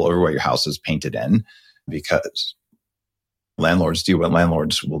control over what your house is painted in, because landlords do what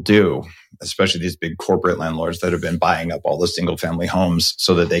landlords will do, especially these big corporate landlords that have been buying up all the single family homes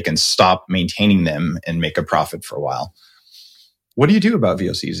so that they can stop maintaining them and make a profit for a while. What do you do about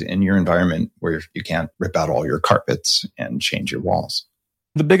VOCs in your environment where you can't rip out all your carpets and change your walls?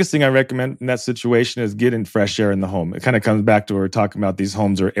 The biggest thing I recommend in that situation is getting fresh air in the home. It kind of comes back to where we're talking about these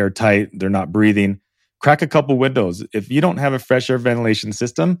homes are airtight, they're not breathing. Crack a couple windows. If you don't have a fresh air ventilation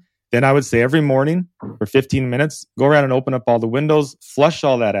system, then I would say every morning for 15 minutes, go around and open up all the windows, flush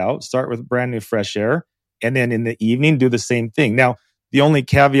all that out, start with brand new fresh air, and then in the evening, do the same thing. Now, the only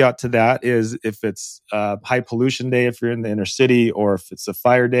caveat to that is if it's a high pollution day, if you're in the inner city, or if it's a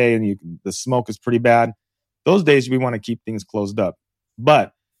fire day and the smoke is pretty bad, those days we want to keep things closed up.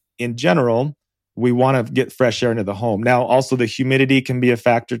 But in general, we want to get fresh air into the home. Now, also the humidity can be a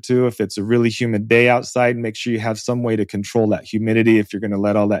factor too. If it's a really humid day outside, make sure you have some way to control that humidity if you're going to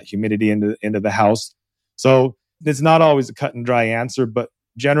let all that humidity into the house. So it's not always a cut and dry answer, but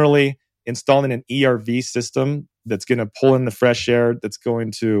generally installing an ERV system that's going to pull in the fresh air, that's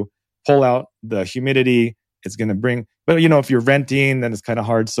going to pull out the humidity, it's going to bring, but if you're renting, then it's kind of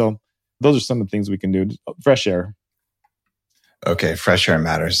hard. So those are some of the things we can do. Fresh air. Okay, fresh air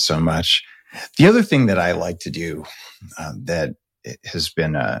matters so much. The other thing that I like to do that has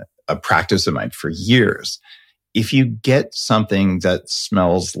been a practice of mine for years, if you get something that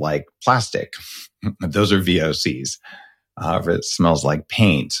smells like plastic, those are VOCs. If it smells like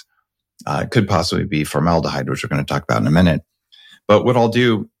paint, it could possibly be formaldehyde, which we're going to talk about in a minute. But what I'll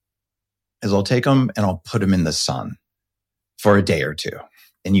do is I'll take them and I'll put them in the sun for a day or two.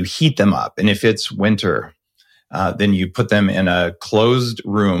 And you heat them up. And if it's winter, then you put them in a closed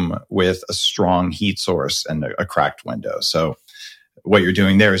room with a strong heat source and a cracked window. So what you're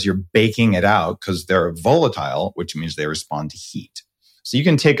doing there is you're baking it out because they're volatile, which means they respond to heat. So you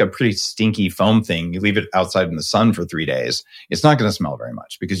can take a pretty stinky foam thing, you leave it outside in the sun for 3 days. It's not going to smell very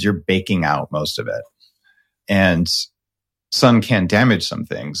much because you're baking out most of it. And sun can damage some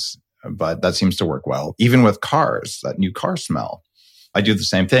things, but that seems to work well. Even with cars, that new car smell. I do the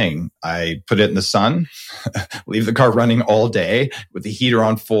same thing. I put it in the sun, leave the car running all day with the heater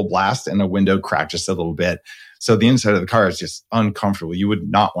on full blast and a window cracked just a little bit. So the inside of the car is just uncomfortable. You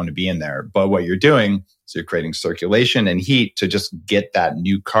would not want to be in there. But what you're doing is you're creating circulation and heat to just get that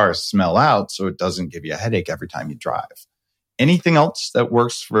new car smell out so it doesn't give you a headache every time you drive. Anything else that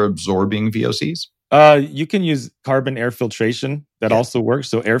works for absorbing VOCs? You can use carbon air filtration. That also works.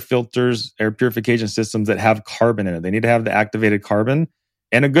 So air filters, air purification systems that have carbon in it. They need to have the activated carbon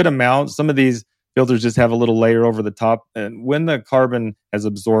and a good amount. Some of these filters just have a little layer over the top. And when the carbon has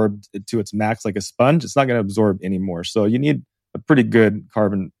absorbed to its max like a sponge, it's not going to absorb anymore. So you need a pretty good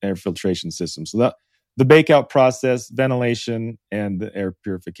carbon air filtration system. So the bake-out process, ventilation, and the air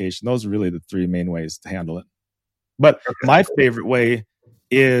purification, those are really the three main ways to handle it. But my favorite way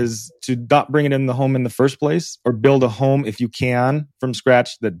is to not bring it in the home in the first place, or build a home if you can from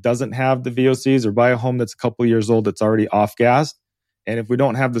scratch that doesn't have the VOCs, or buy a home that's a couple years old that's already off-gassed. And if we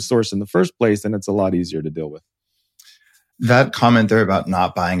don't have the source in the first place, then it's a lot easier to deal with. That comment there about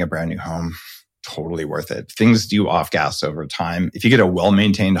not buying a brand new home, totally worth it. Things do off-gas over time. If you get a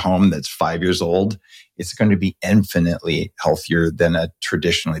well-maintained home that's 5 years old, it's going to be infinitely healthier than a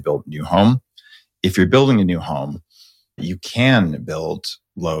traditionally built new home. If you're building a new home, you can build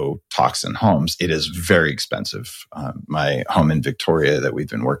low toxin homes. It is very expensive. My home in Victoria that we've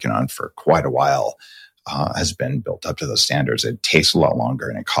been working on for quite a while has been built up to those standards. It takes a lot longer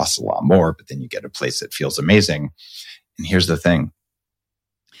and it costs a lot more, but then you get a place that feels amazing. And here's the thing.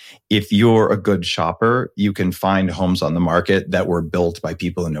 If you're a good shopper, you can find homes on the market that were built by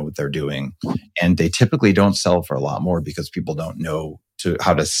people who know what they're doing. And they typically don't sell for a lot more because people don't know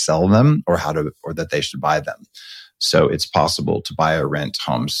how to sell them or that they should buy them. So it's possible to buy or rent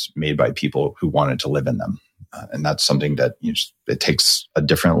homes made by people who wanted to live in them. And that's something that it takes a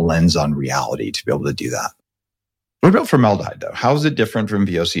different lens on reality to be able to do that. What about formaldehyde, though? How is it different from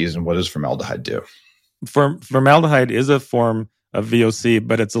VOCs, and what does formaldehyde do? Formaldehyde is a form of VOC,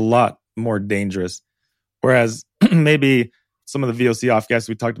 but it's a lot more dangerous. Whereas maybe some of the VOC off-gas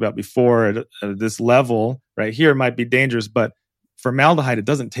we talked about before at this level right here might be dangerous, but formaldehyde, it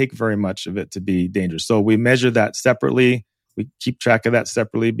doesn't take very much of it to be dangerous. So we measure that separately. We keep track of that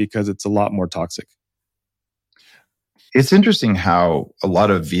separately because it's a lot more toxic. It's interesting how a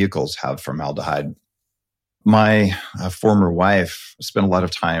lot of vehicles have formaldehyde. My former wife spent a lot of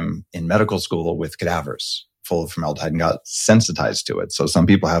time in medical school with cadavers full of formaldehyde and got sensitized to it. So some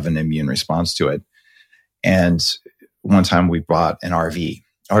people have an immune response to it. And one time we bought an RV.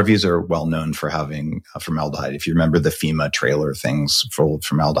 RVs are well known for having formaldehyde. If you remember the FEMA trailer things full of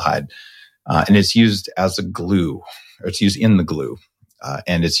formaldehyde, and it's used as a glue, or it's used in the glue,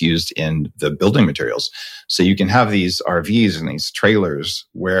 and it's used in the building materials. So you can have these RVs and these trailers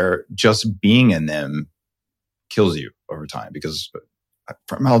where just being in them kills you over time, because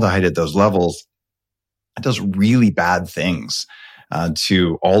formaldehyde at those levels, it does really bad things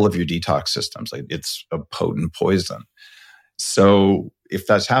to all of your detox systems. Like, it's a potent poison. So if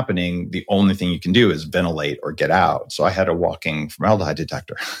that's happening, the only thing you can do is ventilate or get out. So I had a walking formaldehyde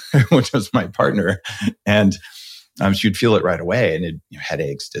detector, which was my partner. And she'd feel it right away, and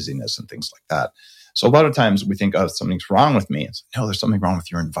headaches, dizziness, and things like that. So a lot of times we think, oh, something's wrong with me. It's, no, there's something wrong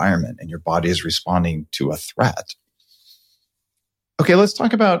with your environment, and your body is responding to a threat. Okay, let's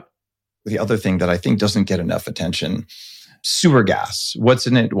talk about the other thing that I think doesn't get enough attention. Sewer gas. What's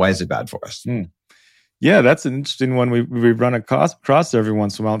in it? Why is it bad for us? Yeah, that's an interesting one. We run across every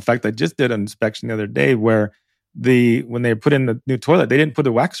once in a while. In fact, I just did an inspection the other day where when they put in the new toilet, they didn't put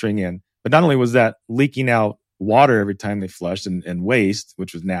the wax ring in. But not only was that leaking out water every time they flushed and waste,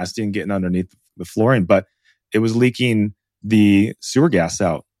 which was nasty and getting underneath the flooring, but it was leaking the sewer gas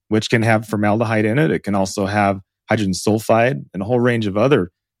out, which can have formaldehyde in it. It can also have hydrogen sulfide and a whole range of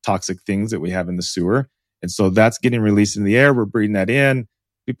other toxic things that we have in the sewer. And so that's getting released in the air. We're breathing that in.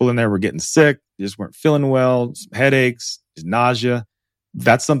 People in there were getting sick. They just weren't feeling well, some headaches, nausea.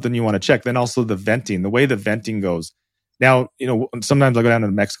 That's something you want to check. Then also the venting, the way the venting goes. Now, sometimes I go down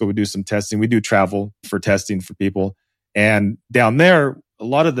to Mexico, we do some testing. We do travel for testing for people. And down there, a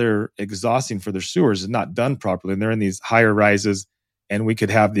lot of their exhausting for their sewers is not done properly. And they're in these higher rises. And we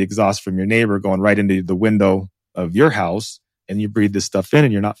could have the exhaust from your neighbor going right into the window of your house. And you breathe this stuff in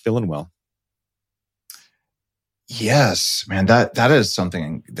and you're not feeling well. Yes, man, that is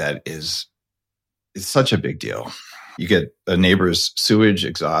something that is such a big deal. You get a neighbor's sewage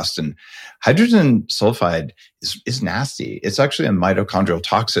exhaust, and hydrogen sulfide is nasty. It's actually a mitochondrial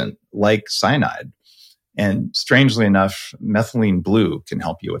toxin like cyanide. And strangely enough, methylene blue can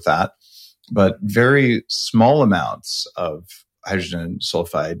help you with that. But very small amounts of hydrogen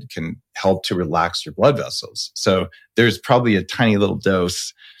sulfide can help to relax your blood vessels. So there's probably a tiny little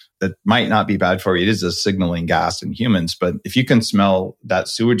dose that might not be bad for you. It is a signaling gas in humans, but if you can smell that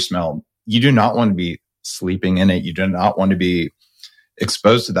sewage smell, you do not want to be sleeping in it. You do not want to be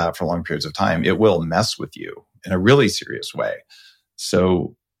exposed to that for long periods of time. It will mess with you in a really serious way.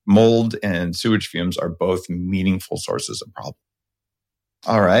 So mold and sewage fumes are both meaningful sources of problem.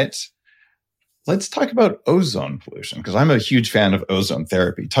 All right. Let's talk about ozone pollution, because I'm a huge fan of ozone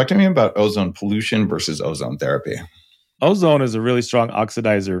therapy. Talk to me about ozone pollution versus ozone therapy. Ozone is a really strong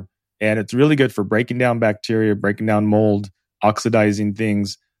oxidizer, and it's really good for breaking down bacteria, breaking down mold, oxidizing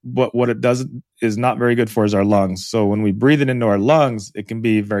things. But what it does is not very good for is our lungs. So when we breathe it into our lungs, it can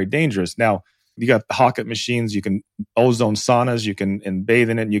be very dangerous. Now, you got the Hawkett machines, you can ozone saunas, you can and bathe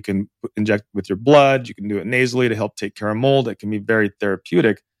in it, you can inject with your blood, you can do it nasally to help take care of mold. It can be very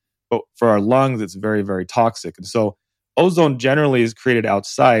therapeutic. But for our lungs, it's very, very toxic. And so ozone generally is created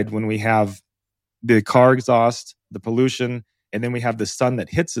outside when we have the car exhaust, the pollution, and then we have the sun that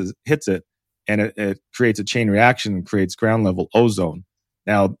hits it, and it creates a chain reaction and creates ground level ozone.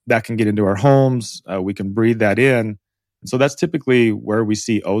 Now, that can get into our homes. We can breathe that in. And so that's typically where we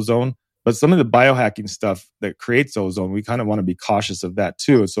see ozone. But some of the biohacking stuff that creates ozone, we kind of want to be cautious of that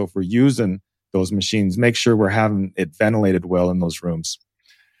too. So if we're using those machines, make sure we're having it ventilated well in those rooms.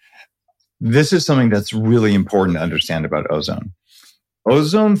 This is something that's really important to understand about ozone.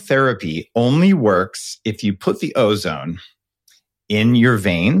 Ozone therapy only works if you put the ozone in your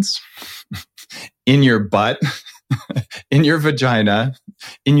veins, in your butt, in your vagina,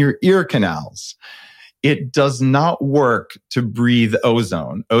 in your ear canals. It does not work to breathe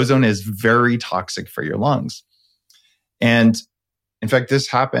ozone. Ozone is very toxic for your lungs. And in fact, this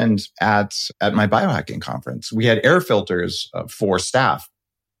happened at my biohacking conference. We had air filters for staff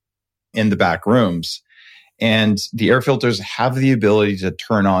in the back rooms. And the air filters have the ability to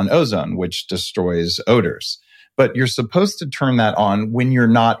turn on ozone, which destroys odors. But you're supposed to turn that on when you're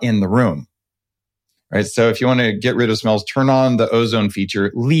not in the room. Right? So if you want to get rid of smells, turn on the ozone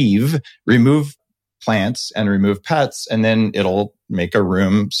feature, remove plants and remove pets, and then it'll make a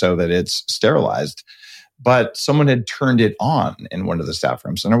room so that it's sterilized. But someone had turned it on in one of the staff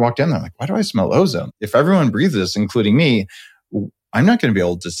rooms. And I walked in there, I'm like, why do I smell ozone? If everyone breathes this, including me, I'm not going to be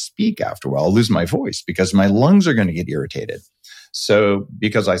able to speak after a while. I'll lose my voice because my lungs are going to get irritated. So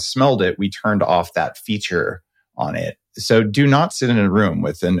because I smelled it, we turned off that feature on it. So do not sit in a room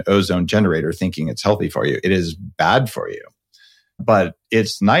with an ozone generator thinking it's healthy for you. It is bad for you. But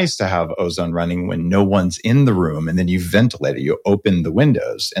it's nice to have ozone running when no one's in the room, and then you ventilate it, you open the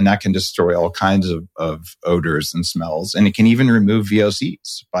windows, and that can destroy all kinds of odors and smells. And it can even remove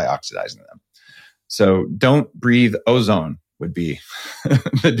VOCs by oxidizing them. So don't breathe ozone would be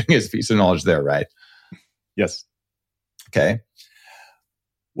the biggest piece of knowledge there, right? Yes. Okay.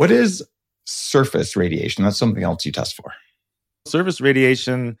 What is surface radiation? That's something else you test for. Surface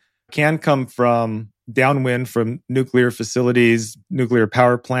radiation can come from downwind from nuclear facilities, nuclear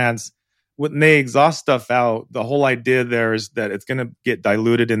power plants. When they exhaust stuff out, the whole idea there is that it's going to get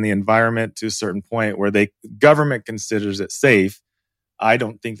diluted in the environment to a certain point where the government considers it safe. I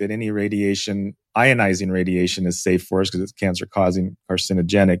don't think that any radiation, ionizing radiation, is safe for us because it's cancer-causing,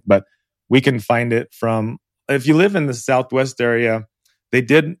 carcinogenic. But we can find it from, if you live in the Southwest area, they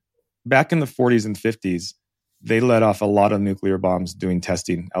did, back in the 40s and 50s, they let off a lot of nuclear bombs doing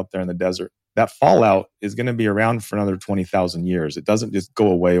testing out there in the desert. That fallout is going to be around for another 20,000 years. It doesn't just go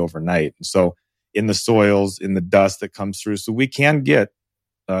away overnight. So in the soils, in the dust that comes through. So we can get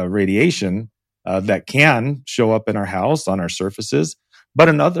radiation that can show up in our house, on our surfaces. But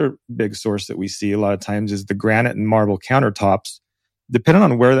another big source that we see a lot of times is the granite and marble countertops. Depending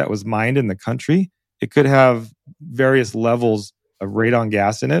on where that was mined in the country, it could have various levels of radon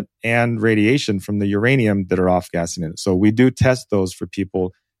gas in it and radiation from the uranium that are off-gassing it. So we do test those for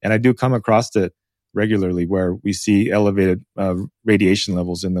people, and I do come across it regularly where we see elevated radiation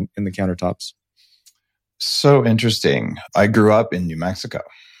levels in the countertops. So interesting. I grew up in New Mexico.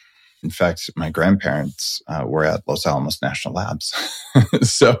 In fact, my grandparents were at Los Alamos National Labs,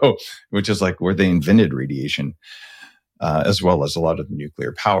 which is like where they invented radiation, as well as a lot of the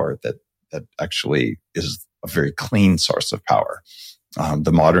nuclear power that actually is a very clean source of power.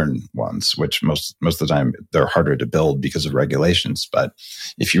 The modern ones, which most of the time they're harder to build because of regulations. But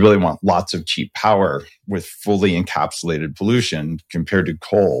if you really want lots of cheap power with fully encapsulated pollution compared to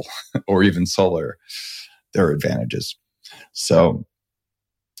coal or even solar, there are advantages. So,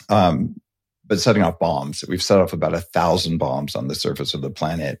 but setting off bombs, we've set off about 1,000 bombs on the surface of the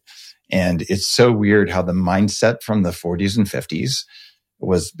planet. And it's so weird how the mindset from the 40s and 50s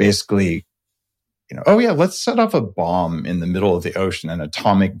was basically, oh yeah, let's set off a bomb in the middle of the ocean, an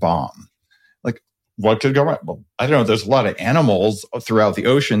atomic bomb. Like, what could go wrong? Well, I don't know. There's a lot of animals throughout the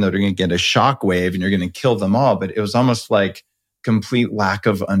ocean that are going to get a shock wave and you're going to kill them all. But it was almost like complete lack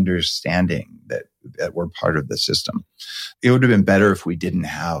of understanding that we're part of the system. It would have been better if we didn't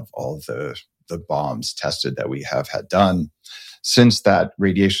have all the bombs tested that we have had done. Since that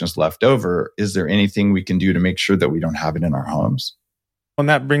radiation is left over, is there anything we can do to make sure that we don't have it in our homes? And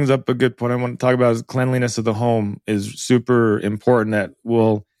that brings up a good point I want to talk about is cleanliness of the home is super important. That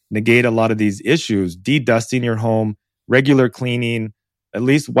will negate a lot of these issues. De-dusting your home, regular cleaning, at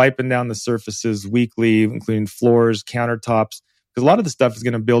least wiping down the surfaces weekly, including floors, countertops, because a lot of the stuff is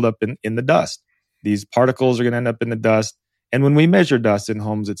going to build up in the dust. These particles are going to end up in the dust. And when we measure dust in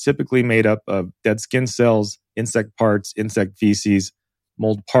homes, it's typically made up of dead skin cells, insect parts, insect feces,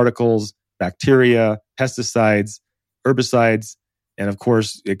 mold particles, bacteria, pesticides, herbicides. And of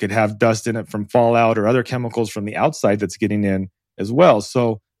course, it could have dust in it from fallout or other chemicals from the outside that's getting in as well.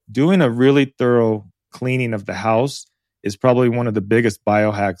 So doing a really thorough cleaning of the house is probably one of the biggest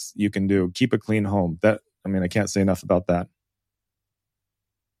biohacks you can do. Keep a clean home. I can't say enough about that.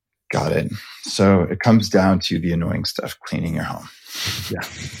 Got it. So it comes down to the annoying stuff, cleaning your home.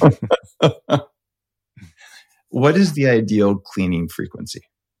 Yeah. What is the ideal cleaning frequency?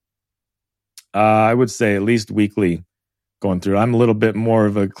 I would say at least weekly going through. I'm a little bit more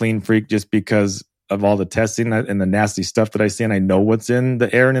of a clean freak just because of all the testing and the nasty stuff that I see. And I know what's in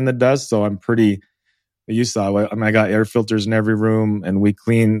the air and in the dust. So I'm pretty, you saw, I got air filters in every room and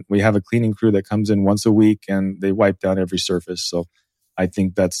we have a cleaning crew that comes in once a week and they wipe down every surface. So I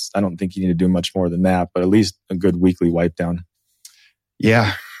don't think you need to do much more than that, but at least a good weekly wipe down.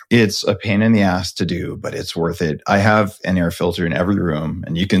 Yeah, it's a pain in the ass to do, but it's worth it. I have an air filter in every room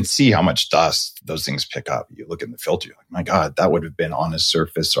and you can see how much dust those things pick up. You look in the filter, you're like, my God, that would have been on a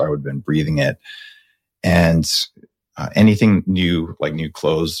surface or I would have been breathing it. And anything new, like new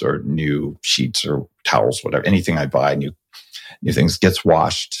clothes or new sheets or towels, whatever, anything I buy, new things gets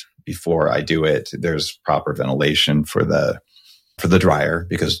washed before I do it. There's proper ventilation for the dryer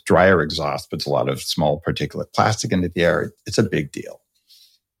because dryer exhaust puts a lot of small particulate plastic into the air. It's a big deal.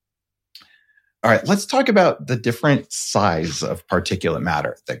 All right, let's talk about the different size of particulate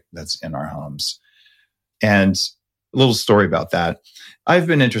matter that's in our homes. And a little story about that. I've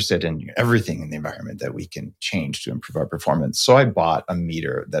been interested in everything in the environment that we can change to improve our performance. So I bought a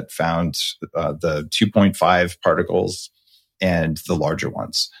meter that found the 2.5 particles and the larger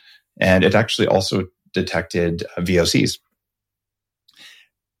ones. And it actually also detected VOCs.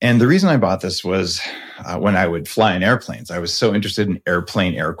 And the reason I bought this was when I would fly in airplanes, I was so interested in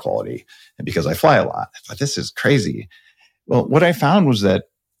airplane air quality. And because I fly a lot, I thought, this is crazy. Well, what I found was that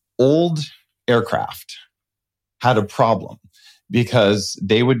old aircraft had a problem because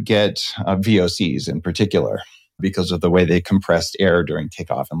they would get VOCs in particular because of the way they compressed air during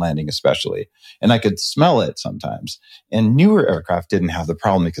takeoff and landing especially. And I could smell it sometimes. And newer aircraft didn't have the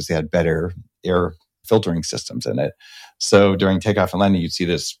problem because they had better air filtering systems in it. So during takeoff and landing, you'd see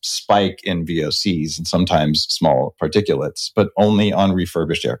this spike in VOCs and sometimes small particulates, but only on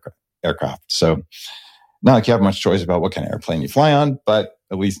refurbished aircraft. So not like you have much choice about what kind of airplane you fly on, but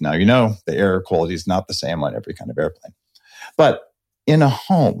at least now you know the air quality is not the same on every kind of airplane. But in a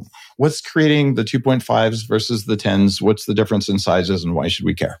home, what's creating the 2.5s versus the 10s? What's the difference in sizes and why should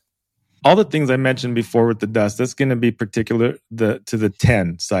we care? all the things I mentioned before with the dust, that's going to be particular to the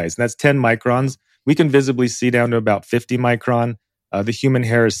 10 size. And that's 10 microns. We can visibly see down to about 50 micron. The human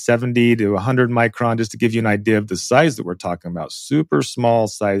hair is 70 to 100 micron, just to give you an idea of the size that we're talking about. Super small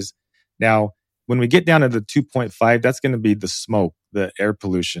size. Now, when we get down to the 2.5, that's going to be the smoke, the air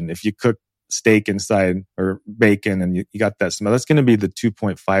pollution. If you cook steak inside or bacon and you got that smell, that's going to be the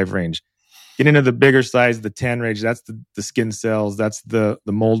 2.5 range. Get into the bigger size, the 10 range, that's the skin cells, that's the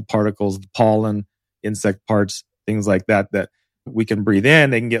mold particles, the pollen, insect parts, things like that we can breathe in.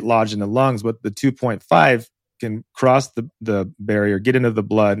 They can get lodged in the lungs, but the 2.5 can cross the barrier, get into the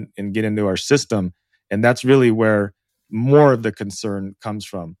blood, and get into our system. And that's really where more of the concern comes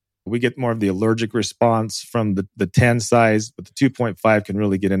from. We get more of the allergic response from the 10 size, but the 2.5 can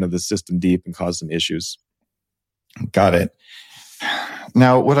really get into the system deep and cause some issues. Got it.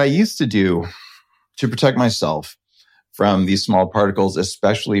 Now, what I used to do to protect myself from these small particles,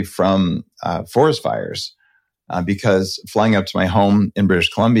 especially from forest fires, because flying up to my home in British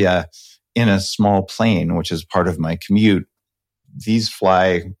Columbia in a small plane, which is part of my commute, these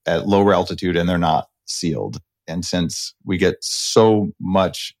fly at lower altitude and they're not sealed. And since we get so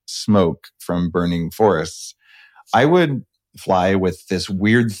much smoke from burning forests, I would fly with this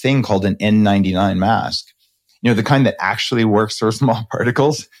weird thing called an N99 mask. You know, the kind that actually works for small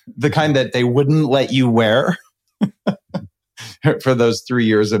particles, the kind that they wouldn't let you wear for those 3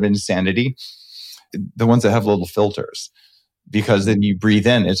 years of insanity, the ones that have little filters. Because then you breathe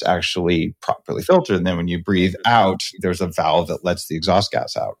in, it's actually properly filtered. And then when you breathe out, there's a valve that lets the exhaust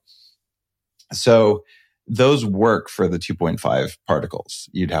gas out. So those work for the 2.5 particles.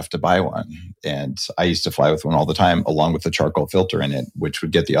 You'd have to buy one. And I used to fly with one all the time, along with the charcoal filter in it, which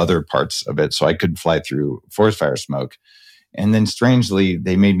would get the other parts of it. So I could fly through forest fire smoke. And then strangely,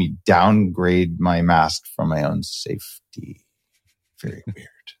 they made me downgrade my mask for my own safety. Very weird.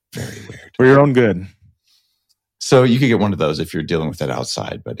 Very weird. For your own good. So you could get one of those if you're dealing with it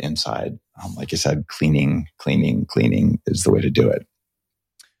outside, but inside, like I said, cleaning is the way to do it.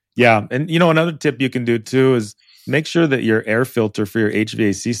 Yeah. And another tip you can do too is make sure that your air filter for your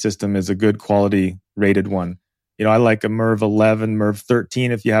HVAC system is a good quality rated one. I like a MERV 11, MERV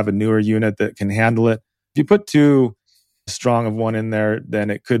 13 if you have a newer unit that can handle it. If you put too strong of one in there, then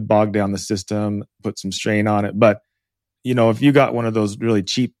it could bog down the system, put some strain on it. But, if you got one of those really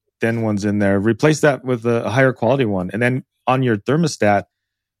cheap thin ones in there, replace that with a higher quality one. And then on your thermostat,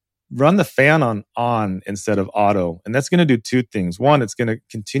 run the fan on instead of auto. And that's going to do two things. One, it's going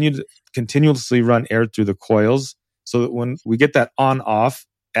to continuously run air through the coils so that when we get that on-off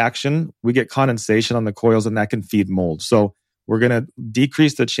action, we get condensation on the coils and that can feed mold. So we're going to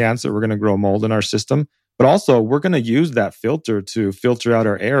decrease the chance that we're going to grow mold in our system. But also, we're going to use that filter to filter out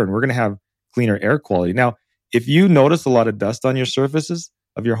our air and we're going to have cleaner air quality. Now, if you notice a lot of dust on your surfaces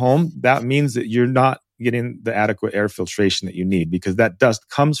of your home, that means that you're not getting the adequate air filtration that you need because that dust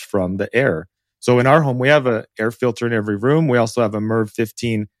comes from the air. So in our home, we have an air filter in every room. We also have a MERV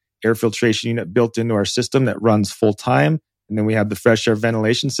 15 air filtration unit built into our system that runs full time. And then we have the fresh air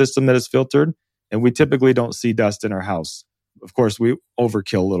ventilation system that is filtered. And we typically don't see dust in our house. Of course, we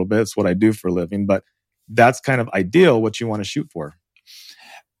overkill a little bit. It's what I do for a living, but that's kind of ideal what you want to shoot for.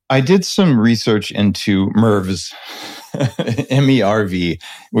 I did some research into MERVs, MERV,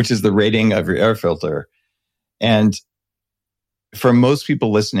 which is the rating of your air filter. And for most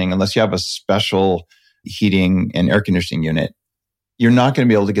people listening, unless you have a special heating and air conditioning unit, you're not going to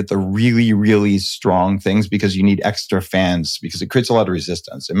be able to get the really, really strong things because you need extra fans because it creates a lot of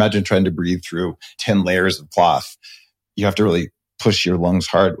resistance. Imagine trying to breathe through 10 layers of cloth. You have to really push your lungs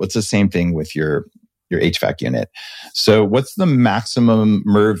hard. What's the same thing with your HVAC unit? So what's the maximum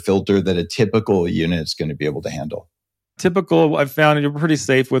MERV filter that a typical unit is going to be able to handle? Typical, I've found you're pretty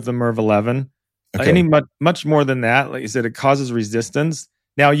safe with the MERV 11. Okay. Any much more than that, like you said, it causes resistance.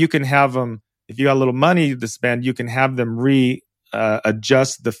 Now you can have them, if you got a little money to spend, you can have them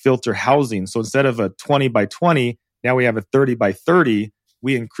adjust the filter housing. So instead of a 20 by 20, now we have a 30 by 30.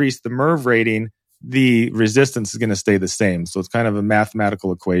 We increase the MERV rating. The resistance is going to stay the same. So it's kind of a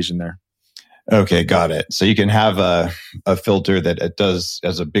mathematical equation there. Okay, got it. So you can have a filter that it does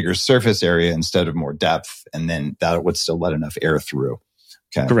as a bigger surface area instead of more depth, and then that would still let enough air through.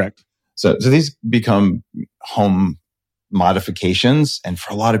 Okay. Correct. So these become home modifications. And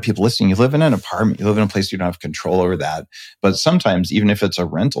for a lot of people listening, you live in an apartment, you live in a place you don't have control over that. But sometimes, even if it's a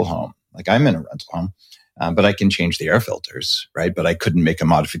rental home, like I'm in a rental home, but I can change the air filters, right? But I couldn't make a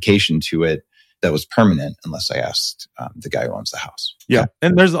modification to it that was permanent unless I asked the guy who owns the house. Yeah.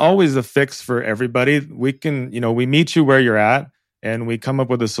 And there's always a fix for everybody. We can, we meet you where you're at and we come up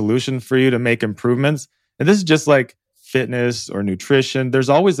with a solution for you to make improvements. And this is just like fitness or nutrition, there's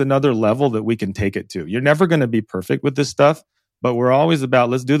always another level that we can take it to. You're never going to be perfect with this stuff, but we're always about,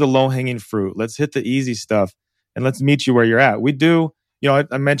 let's do the low-hanging fruit. Let's hit the easy stuff and let's meet you where you're at. We do,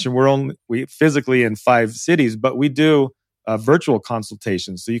 I mentioned we physically in 5 cities, but we do virtual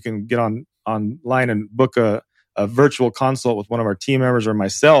consultations. So you can get online and book a virtual consult with one of our team members or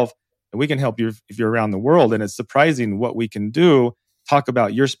myself, and we can help you if you're around the world. And it's surprising what we can do. Talk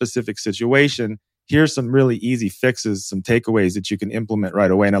about your specific situation. Here's some really easy fixes, some takeaways that you can implement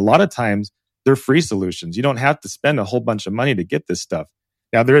right away. And a lot of times they're free solutions. You don't have to spend a whole bunch of money to get this stuff.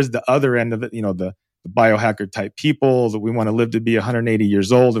 Now there is the other end of it, the biohacker type people that we want to live to be 180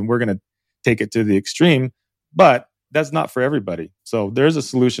 years old, and we're going to take it to the extreme. But that's not for everybody. So there's a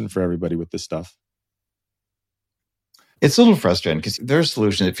solution for everybody with this stuff. It's a little frustrating because there's a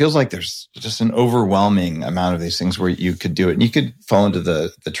solution. It feels like there's just an overwhelming amount of these things where you could do it, and you could fall into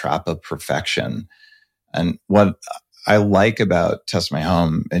the trap of perfection. And what I like about Test My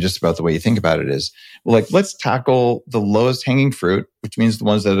Home and just about the way you think about it is, let's tackle the lowest hanging fruit, which means the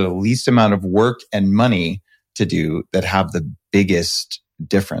ones that are the least amount of work and money to do that have the biggest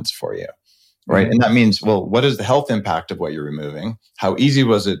difference for you. Right. Mm-hmm. And that means, what is the health impact of what you're removing? How easy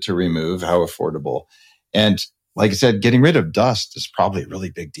was it to remove? How affordable? And like I said, getting rid of dust is probably a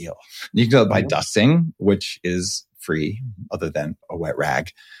really big deal. You can do it by dusting, which is free other than a wet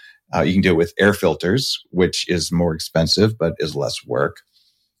rag. You can do it with air filters, which is more expensive, but is less work.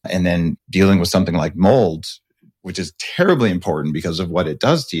 And then dealing with something like mold, which is terribly important because of what it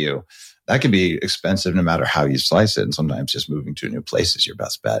does to you. That can be expensive no matter how you slice it. And sometimes just moving to a new place is your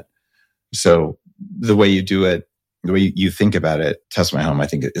best bet. So the way you do it, the way you think about it, Test My Home, I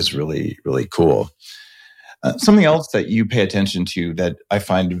think is really, really cool. Something else that you pay attention to that I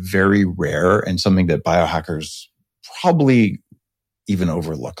find very rare and something that biohackers probably even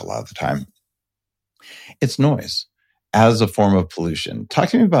overlook a lot of the time, it's noise as a form of pollution. Talk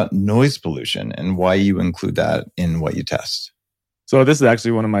to me about noise pollution and why you include that in what you test. So this is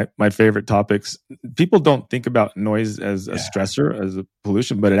actually one of my favorite topics. People don't think about noise as a stressor, as a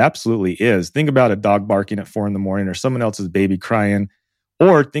pollution, but it absolutely is. Think about a dog barking at 4 a.m. or someone else's baby crying,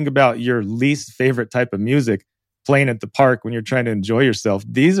 or think about your least favorite type of music playing at the park when you're trying to enjoy yourself.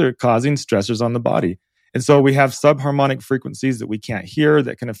 These are causing stressors on the body. And so we have subharmonic frequencies that we can't hear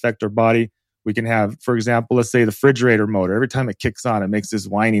that can affect our body. We can have, for example, let's say the refrigerator motor. Every time it kicks on, it makes this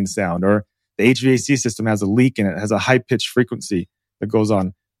whining sound. Or the HVAC system has a leak in it. It has a high-pitched frequency that goes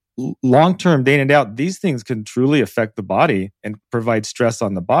on. Long-term, day in and out, these things can truly affect the body and provide stress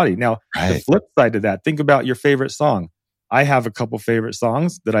on the body. Now, the flip side to that, think about your favorite song. I have a couple favorite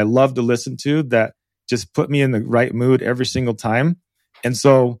songs that I love to listen to that just put me in the right mood every single time. And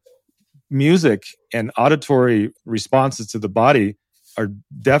so music and auditory responses to the body are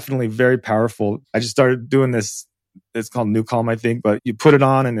definitely very powerful. I just started doing this. It's called New Calm, I think, but you put it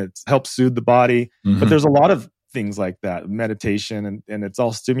on and it helps soothe the body. Mm-hmm. But there's a lot of things like that, meditation, and it's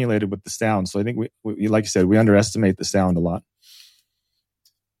all stimulated with the sound. So I think we like you said, we underestimate the sound a lot.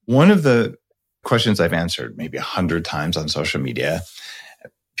 One of the questions I've answered maybe 100 times on social media,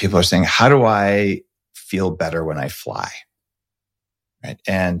 people are saying, how do I feel better when I fly? Right.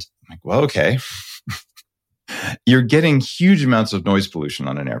 And I'm like, well, okay. You're getting huge amounts of noise pollution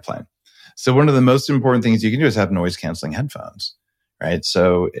on an airplane. So one of the most important things you can do is have noise canceling headphones, right?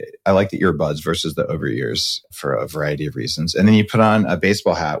 So I like the earbuds versus the over ears for a variety of reasons. And then you put on a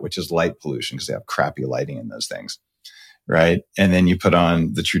baseball hat, which is light pollution because they have crappy lighting in those things, right? And then you put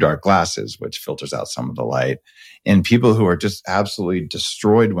on the true dark glasses, which filters out some of the light. And people who are just absolutely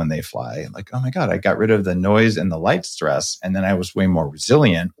destroyed when they fly, like, oh my God, I got rid of the noise and the light stress. And then I was way more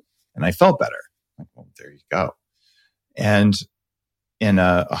resilient and I felt better. Like, well, there you go. And in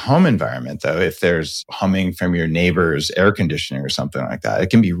a home environment, though, if there's humming from your neighbor's air conditioning or something like that, it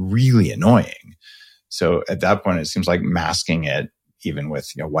can be really annoying. So at that point, it seems like masking it, even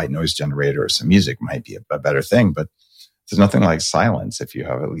with white noise generator or some music, might be a better thing. But there's nothing like silence. If you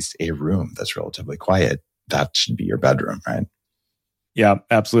have at least a room that's relatively quiet, that should be your bedroom, right? Yeah,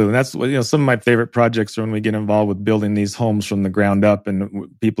 absolutely. And that's some of my favorite projects are when we get involved with building these homes from the ground up, and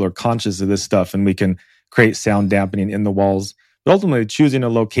people are conscious of this stuff, and we can create sound dampening in the walls. But ultimately, choosing a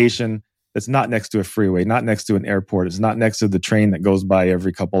location that's not next to a freeway, not next to an airport, it's not next to the train that goes by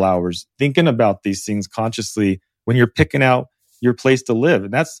every couple hours. Thinking about these things consciously when you're picking out your place to live.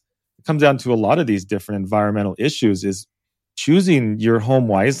 And it comes down to a lot of these different environmental issues, is choosing your home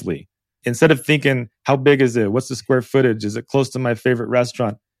wisely. Instead of thinking, how big is it? What's the square footage? Is it close to my favorite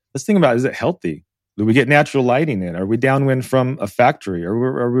restaurant? Let's think about, is it healthy? Do we get natural lighting in? Are we downwind from a factory?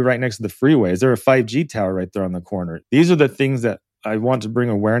 Are we right next to the freeway? Is there a 5G tower right there on the corner? These are the things that I want to bring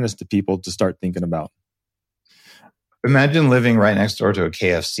awareness to people to start thinking about. Imagine living right next door to a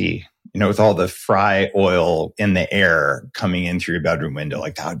KFC, with all the fry oil in the air coming in through your bedroom window.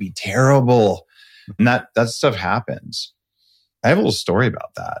 Like, that would be terrible. And that stuff happens. I have a little story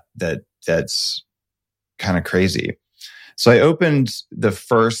about that's kind of crazy. So I opened the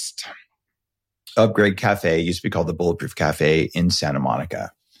first upgrade cafe, it used to be called the Bulletproof Cafe in Santa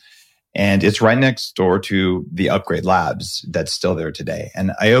Monica. And it's right next door to the Upgrade Labs that's still there today.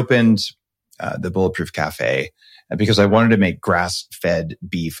 And I opened the Bulletproof Cafe because I wanted to make grass-fed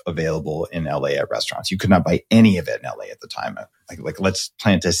beef available in LA at restaurants. You could not buy any of it in LA at the time. Like let's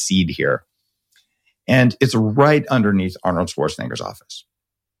plant a seed here. And it's right underneath Arnold Schwarzenegger's office.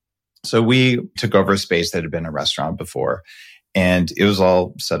 So we took over a space that had been a restaurant before, and it was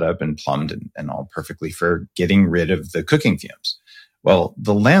all set up and plumbed and all perfectly for getting rid of the cooking fumes. Well,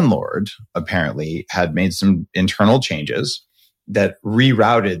 the landlord apparently had made some internal changes that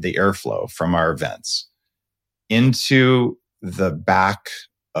rerouted the airflow from our vents into the back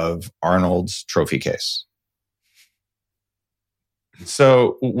of Arnold's trophy case.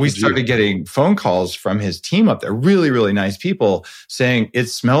 So we started getting phone calls from his team up there, really, really nice people saying, it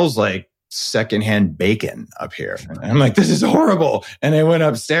smells like secondhand bacon up here. And I'm like, this is horrible. And I went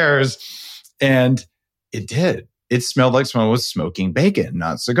upstairs and it did. It smelled like someone was smoking bacon,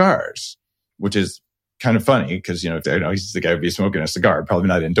 not cigars, which is kind of funny because, he's the guy who'd be smoking a cigar, probably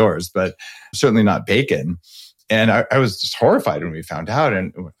not indoors, but certainly not bacon. And I was just horrified when we found out.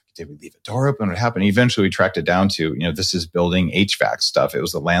 And did we leave a door open? What happened? Eventually, we tracked it down to, this is building HVAC stuff. It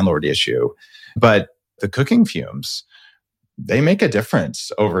was a landlord issue. But the cooking fumes, they make a difference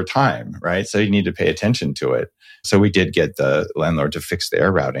over time, right? So you need to pay attention to it. So we did get the landlord to fix the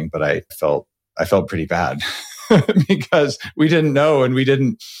air routing, but I felt pretty bad. Because we didn't know and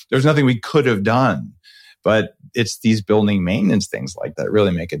there's nothing we could have done. But it's these building maintenance things like that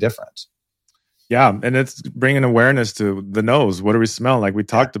really make a difference. Yeah. And it's bringing awareness to the nose. What do we smell? Like we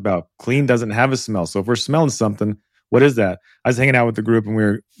talked about, clean doesn't have a smell. So if we're smelling something, what is that? I was hanging out with the group and we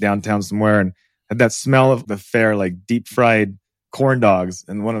were downtown somewhere and had that smell of the fair, like deep fried corn dogs.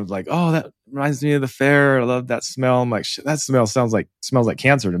 And one was like, oh, that reminds me of the fair. I love that smell. I'm like, shit, that smells like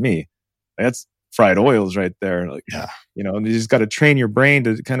cancer to me. That's fried oils right there. Like, yeah. And you just got to train your brain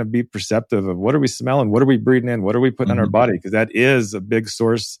to kind of be perceptive of what are we smelling? What are we breathing in? What are we putting on our body? Because that is a big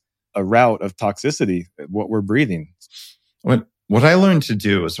source, a route of toxicity, what we're breathing. What I learned to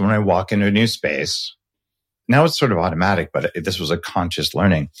do is when I walk into a new space, now it's sort of automatic, but this was a conscious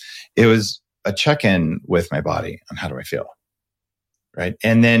learning. It was a check-in with my body on how do I feel, right?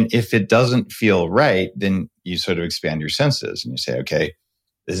 And then if it doesn't feel right, then you sort of expand your senses and you say, okay,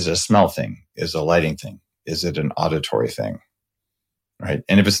 is it a smell thing? Is it a lighting thing? Is it an auditory thing? Right?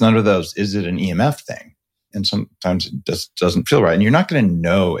 And if it's none of those, is it an EMF thing? And sometimes it just doesn't feel right. And you're not going to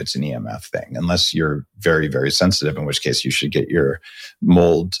know it's an EMF thing unless you're very, very sensitive, in which case you should get your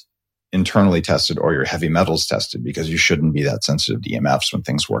mold internally tested or your heavy metals tested because you shouldn't be that sensitive to EMFs when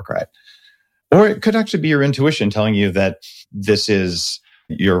things work right. Or it could actually be your intuition telling you that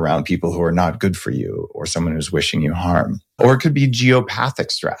you're around people who are not good for you or someone who's wishing you harm. Or it could be geopathic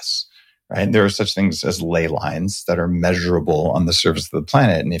stress, right? There are such things as ley lines that are measurable on the surface of the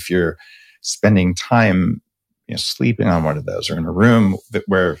planet. And if you're spending time, sleeping on one of those or in a room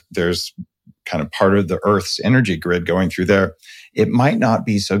where there's kind of part of the Earth's energy grid going through there, it might not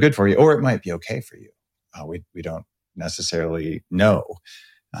be so good for you, or it might be okay for you. We don't necessarily know.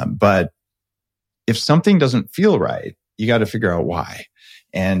 But if something doesn't feel right, you got to figure out why.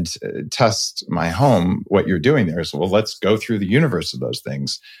 And test my home. What you're doing there is, well, let's go through the universe of those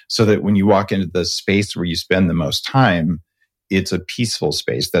things so that when you walk into the space where you spend the most time, it's a peaceful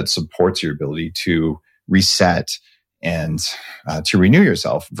space that supports your ability to reset and to renew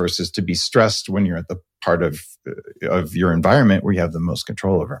yourself versus to be stressed when you're at the part of your environment where you have the most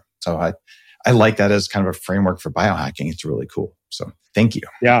control over. So I like that as kind of a framework for biohacking. It's really cool. So thank you.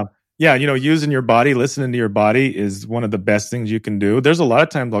 Yeah. Yeah, using your body, listening to your body is one of the best things you can do. There's a lot of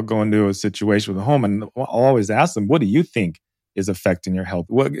times I'll go into a situation with a home and I'll always ask them, what do you think is affecting your health?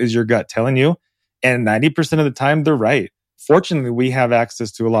 What is your gut telling you? And 90% of the time, they're right. Fortunately, we have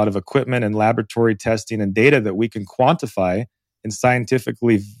access to a lot of equipment and laboratory testing and data that we can quantify and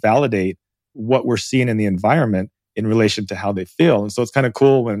scientifically validate what we're seeing in the environment in relation to how they feel. And so it's kind of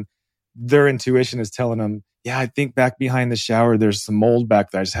cool when their intuition is telling them, yeah, I think back behind the shower, there's some mold back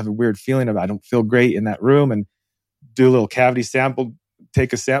there. I just have a weird feeling of I don't feel great in that room, and do a little cavity sample,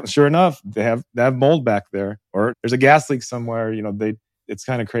 take a sample. Sure enough, they have mold back there, or there's a gas leak somewhere. It's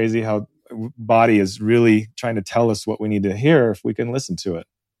kind of crazy how body is really trying to tell us what we need to hear if we can listen to it.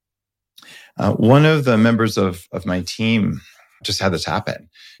 One of the members of my team just had this happen.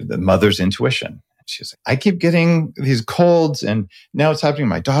 The mother's intuition. She's like, I keep getting these colds and now it's happening to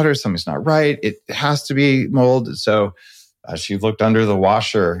my daughter. Something's not right. It has to be mold. So she looked under the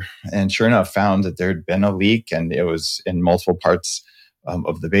washer and sure enough found that there had been a leak and it was in multiple parts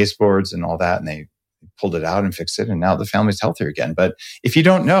of the baseboards and all that. And they pulled it out and fixed it. And now the family's healthier again. But if you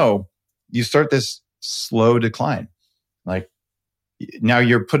don't know, you start this slow decline. Like now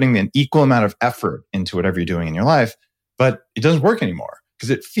you're putting an equal amount of effort into whatever you're doing in your life, but it doesn't work anymore because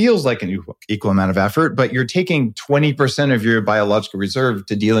it feels like an equal amount of effort, but you're taking 20% of your biological reserve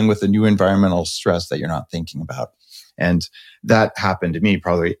to dealing with a new environmental stress that you're not thinking about. And that happened to me.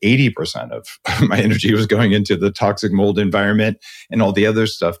 Probably 80% of my energy was going into the toxic mold environment and all the other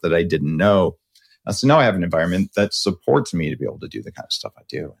stuff that I didn't know. So now I have an environment that supports me to be able to do the kind of stuff I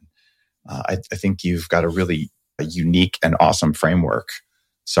do. And I think you've got a unique and awesome framework.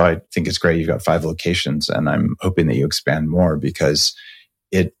 So I think it's great. You've got 5 locations and I'm hoping that you expand more because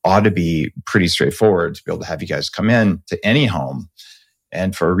it ought to be pretty straightforward to be able to have you guys come in to any home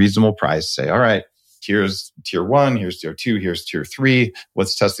and for a reasonable price say, all right, here's tier 1, here's tier 2, here's tier 3.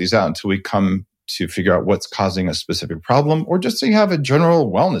 Let's test these out until we come to figure out what's causing a specific problem, or just so you have a general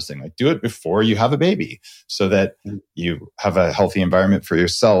wellness thing, like do it before you have a baby so that you have a healthy environment for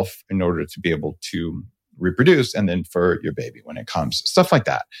yourself in order to be able to reproduce and then for your baby when it comes, stuff like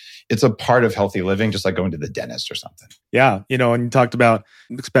that. It's a part of healthy living, just like going to the dentist or something. Yeah. And you talked about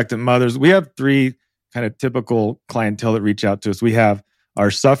expectant mothers. We have 3 kind of typical clientele that reach out to us. We have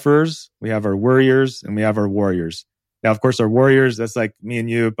our sufferers, we have our worriers, and we have our warriors. Now, of course, our warriors, that's like me and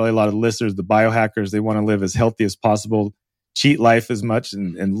you, probably a lot of listeners, the biohackers, they want to live as healthy as possible, cheat life as much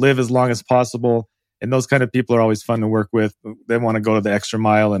and live as long as possible. And those kind of people are always fun to work with. They want to go to the extra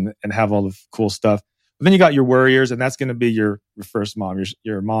mile and have all the cool stuff. But then you got your warriors, and that's going to be your first mom,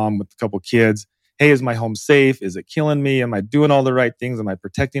 your mom with a couple kids. Hey, is my home safe? Is it killing me? Am I doing all the right things? Am I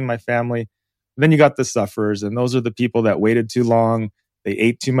protecting my family? And then you got the sufferers, and those are the people that waited too long. They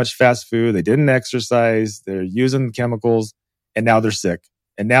ate too much fast food. They didn't exercise. They're using chemicals, and now they're sick.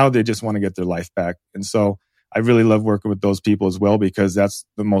 And now they just want to get their life back. And so I really love working with those people as well because that's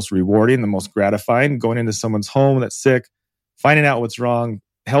the most rewarding, the most gratifying, going into someone's home that's sick, finding out what's wrong,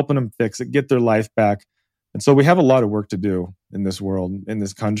 helping them fix it, get their life back. And so we have a lot of work to do in this world, in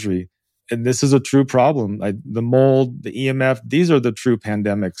this country. And this is a true problem. The mold, the EMF, these are the true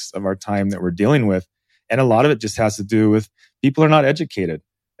pandemics of our time that we're dealing with. And a lot of it just has to do with people are not educated.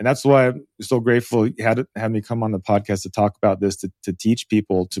 And that's why I'm so grateful you had me come on the podcast to talk about this, to teach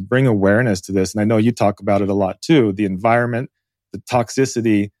people, to bring awareness to this. And I know you talk about it a lot too. The environment, the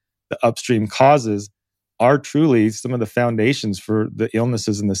toxicity, the upstream causes are truly some of the foundations for the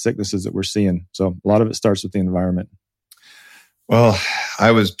illnesses and the sicknesses that we're seeing. So a lot of it starts with the environment. Well,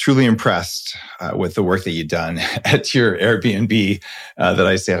 I was truly impressed with the work that you'd done at your Airbnb that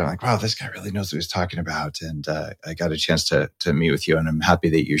I stayed. I'm like, wow, this guy really knows what he's talking about. And I got a chance to meet with you. And I'm happy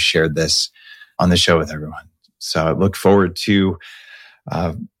that you shared this on the show with everyone. So I look forward to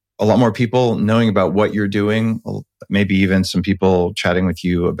a lot more people knowing about what you're doing, maybe even some people chatting with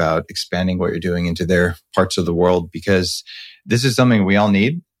you about expanding what you're doing into their parts of the world, because this is something we all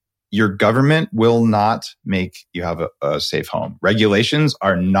need. Your government will not make you have a safe home. Regulations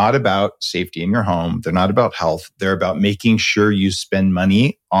are not about safety in your home. They're not about health. They're about making sure you spend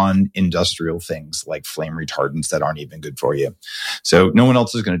money on industrial things like flame retardants that aren't even good for you. So no one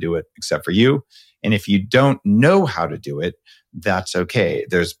else is going to do it except for you. And if you don't know how to do it, that's okay.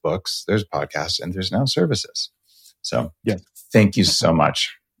 There's books, there's podcasts, and there's now services. So Thank you so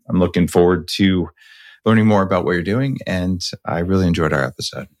much. I'm looking forward to learning more about what you're doing. And I really enjoyed our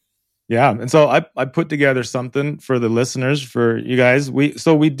episode. Yeah. And so I put together something for the listeners, for you guys.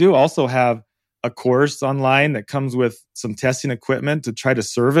 We do also have a course online that comes with some testing equipment to try to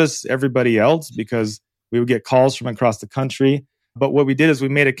service everybody else, because we would get calls from across the country. But what we did is we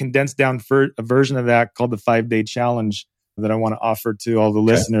made a condensed down a version of that called the 5-day challenge that I want to offer to all the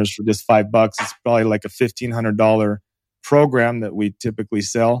listeners for just $5. It's probably like a $1,500 program that we typically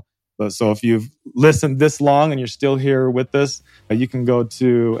sell. So if you've listened this long and you're still here with us, you can go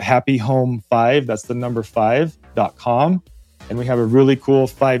to happyhome5, that's the number 5.com. And we have a really cool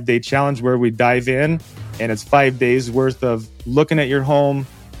 5-day challenge where we dive in, and it's 5 days worth of looking at your home,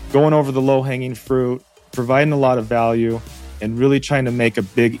 going over the low-hanging fruit, providing a lot of value, and really trying to make a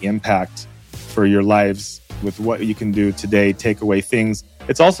big impact for your lives with what you can do today, take away things.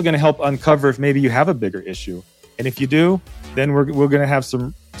 It's also going to help uncover if maybe you have a bigger issue. And if you do, then we're going to have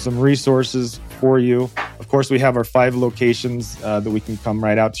some resources for you. Of course, we have our 5 locations that we can come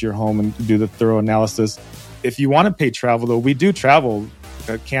right out to your home and do the thorough analysis. If you want to pay travel, though, we do travel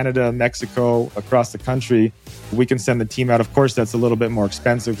Canada, Mexico, across the country, we can send the team out. Of course, that's a little bit more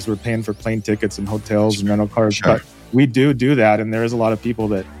expensive because we're paying for plane tickets and hotels and rental cars. Sure. But we do that, and there is a lot of people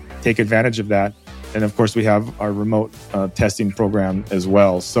that take advantage of that. And of course, we have our remote testing program as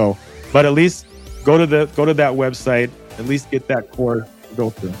well. So, but at least go to that website. At least get that core to go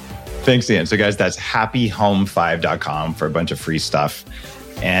through. Thanks, Ian. So guys, that's happyhome5.com for a bunch of free stuff.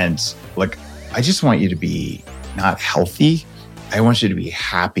 And look, I just want you to be not healthy. I want you to be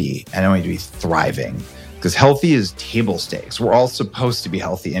happy, and I want you to be thriving, because healthy is table stakes. We're all supposed to be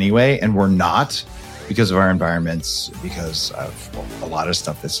healthy anyway, and we're not because of our environments, because of a lot of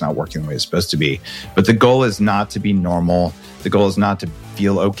stuff that's not working the way it's supposed to be. But the goal is not to be normal. The goal is not to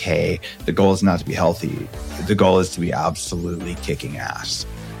feel okay. The goal is not to be healthy. The goal is to be absolutely kicking ass.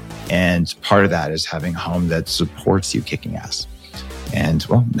 And part of that is having a home that supports you kicking ass. And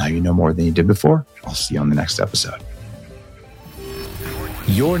well, now you know more than you did before. I'll see you on the next episode.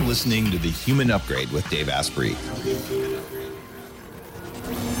 You're listening to The Human Upgrade with Dave Asprey.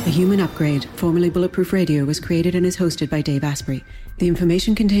 The Human Upgrade, formerly Bulletproof Radio, was created and is hosted by Dave Asprey. The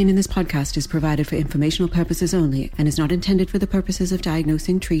information contained in this podcast is provided for informational purposes only and is not intended for the purposes of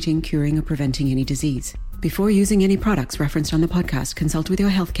diagnosing, treating, curing, or preventing any disease. Before using any products referenced on the podcast, consult with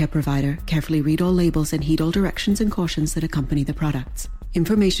your healthcare provider, carefully read all labels, and heed all directions and cautions that accompany the products.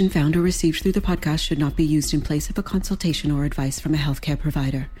 Information found or received through the podcast should not be used in place of a consultation or advice from a healthcare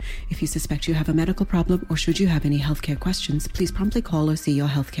provider. If you suspect you have a medical problem or should you have any healthcare questions, please promptly call or see your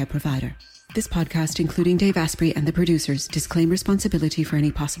healthcare provider. This podcast, including Dave Asprey and the producers, disclaim responsibility for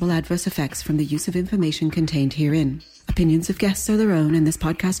any possible adverse effects from the use of information contained herein. Opinions of guests are their own, and this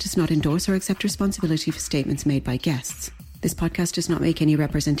podcast does not endorse or accept responsibility for statements made by guests. This podcast does not make any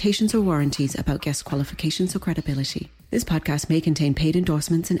representations or warranties about guest qualifications or credibility. This podcast may contain paid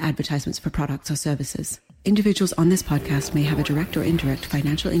endorsements and advertisements for products or services. Individuals on this podcast may have a direct or indirect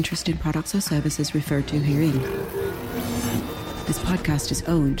financial interest in products or services referred to herein. This podcast is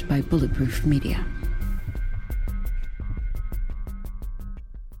owned by Bulletproof Media.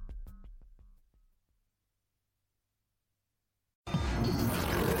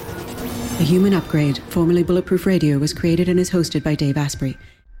 The Human Upgrade, formerly Bulletproof Radio, was created and is hosted by Dave Asprey.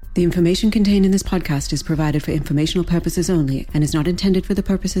 The information contained in this podcast is provided for informational purposes only and is not intended for the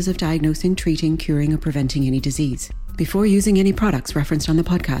purposes of diagnosing, treating, curing, or preventing any disease. Before using any products referenced on the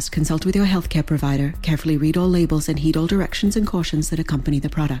podcast, consult with your healthcare provider, carefully read all labels, and heed all directions and cautions that accompany the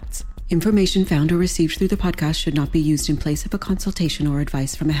products. Information found or received through the podcast should not be used in place of a consultation or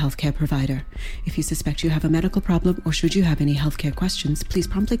advice from a healthcare provider. If you suspect you have a medical problem or should you have any healthcare questions, please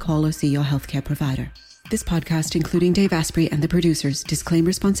promptly call or see your healthcare provider. This podcast, including Dave Asprey and the producers, disclaim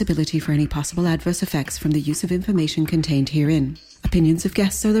responsibility for any possible adverse effects from the use of information contained herein. Opinions of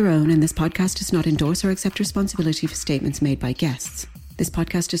guests are their own, and this podcast does not endorse or accept responsibility for statements made by guests. This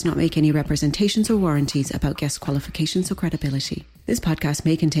podcast does not make any representations or warranties about guest qualifications or credibility. This podcast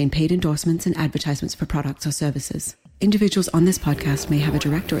may contain paid endorsements and advertisements for products or services. Individuals on this podcast may have a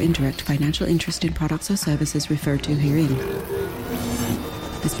direct or indirect financial interest in products or services referred to herein.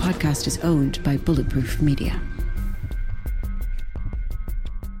 This podcast is owned by Bulletproof Media.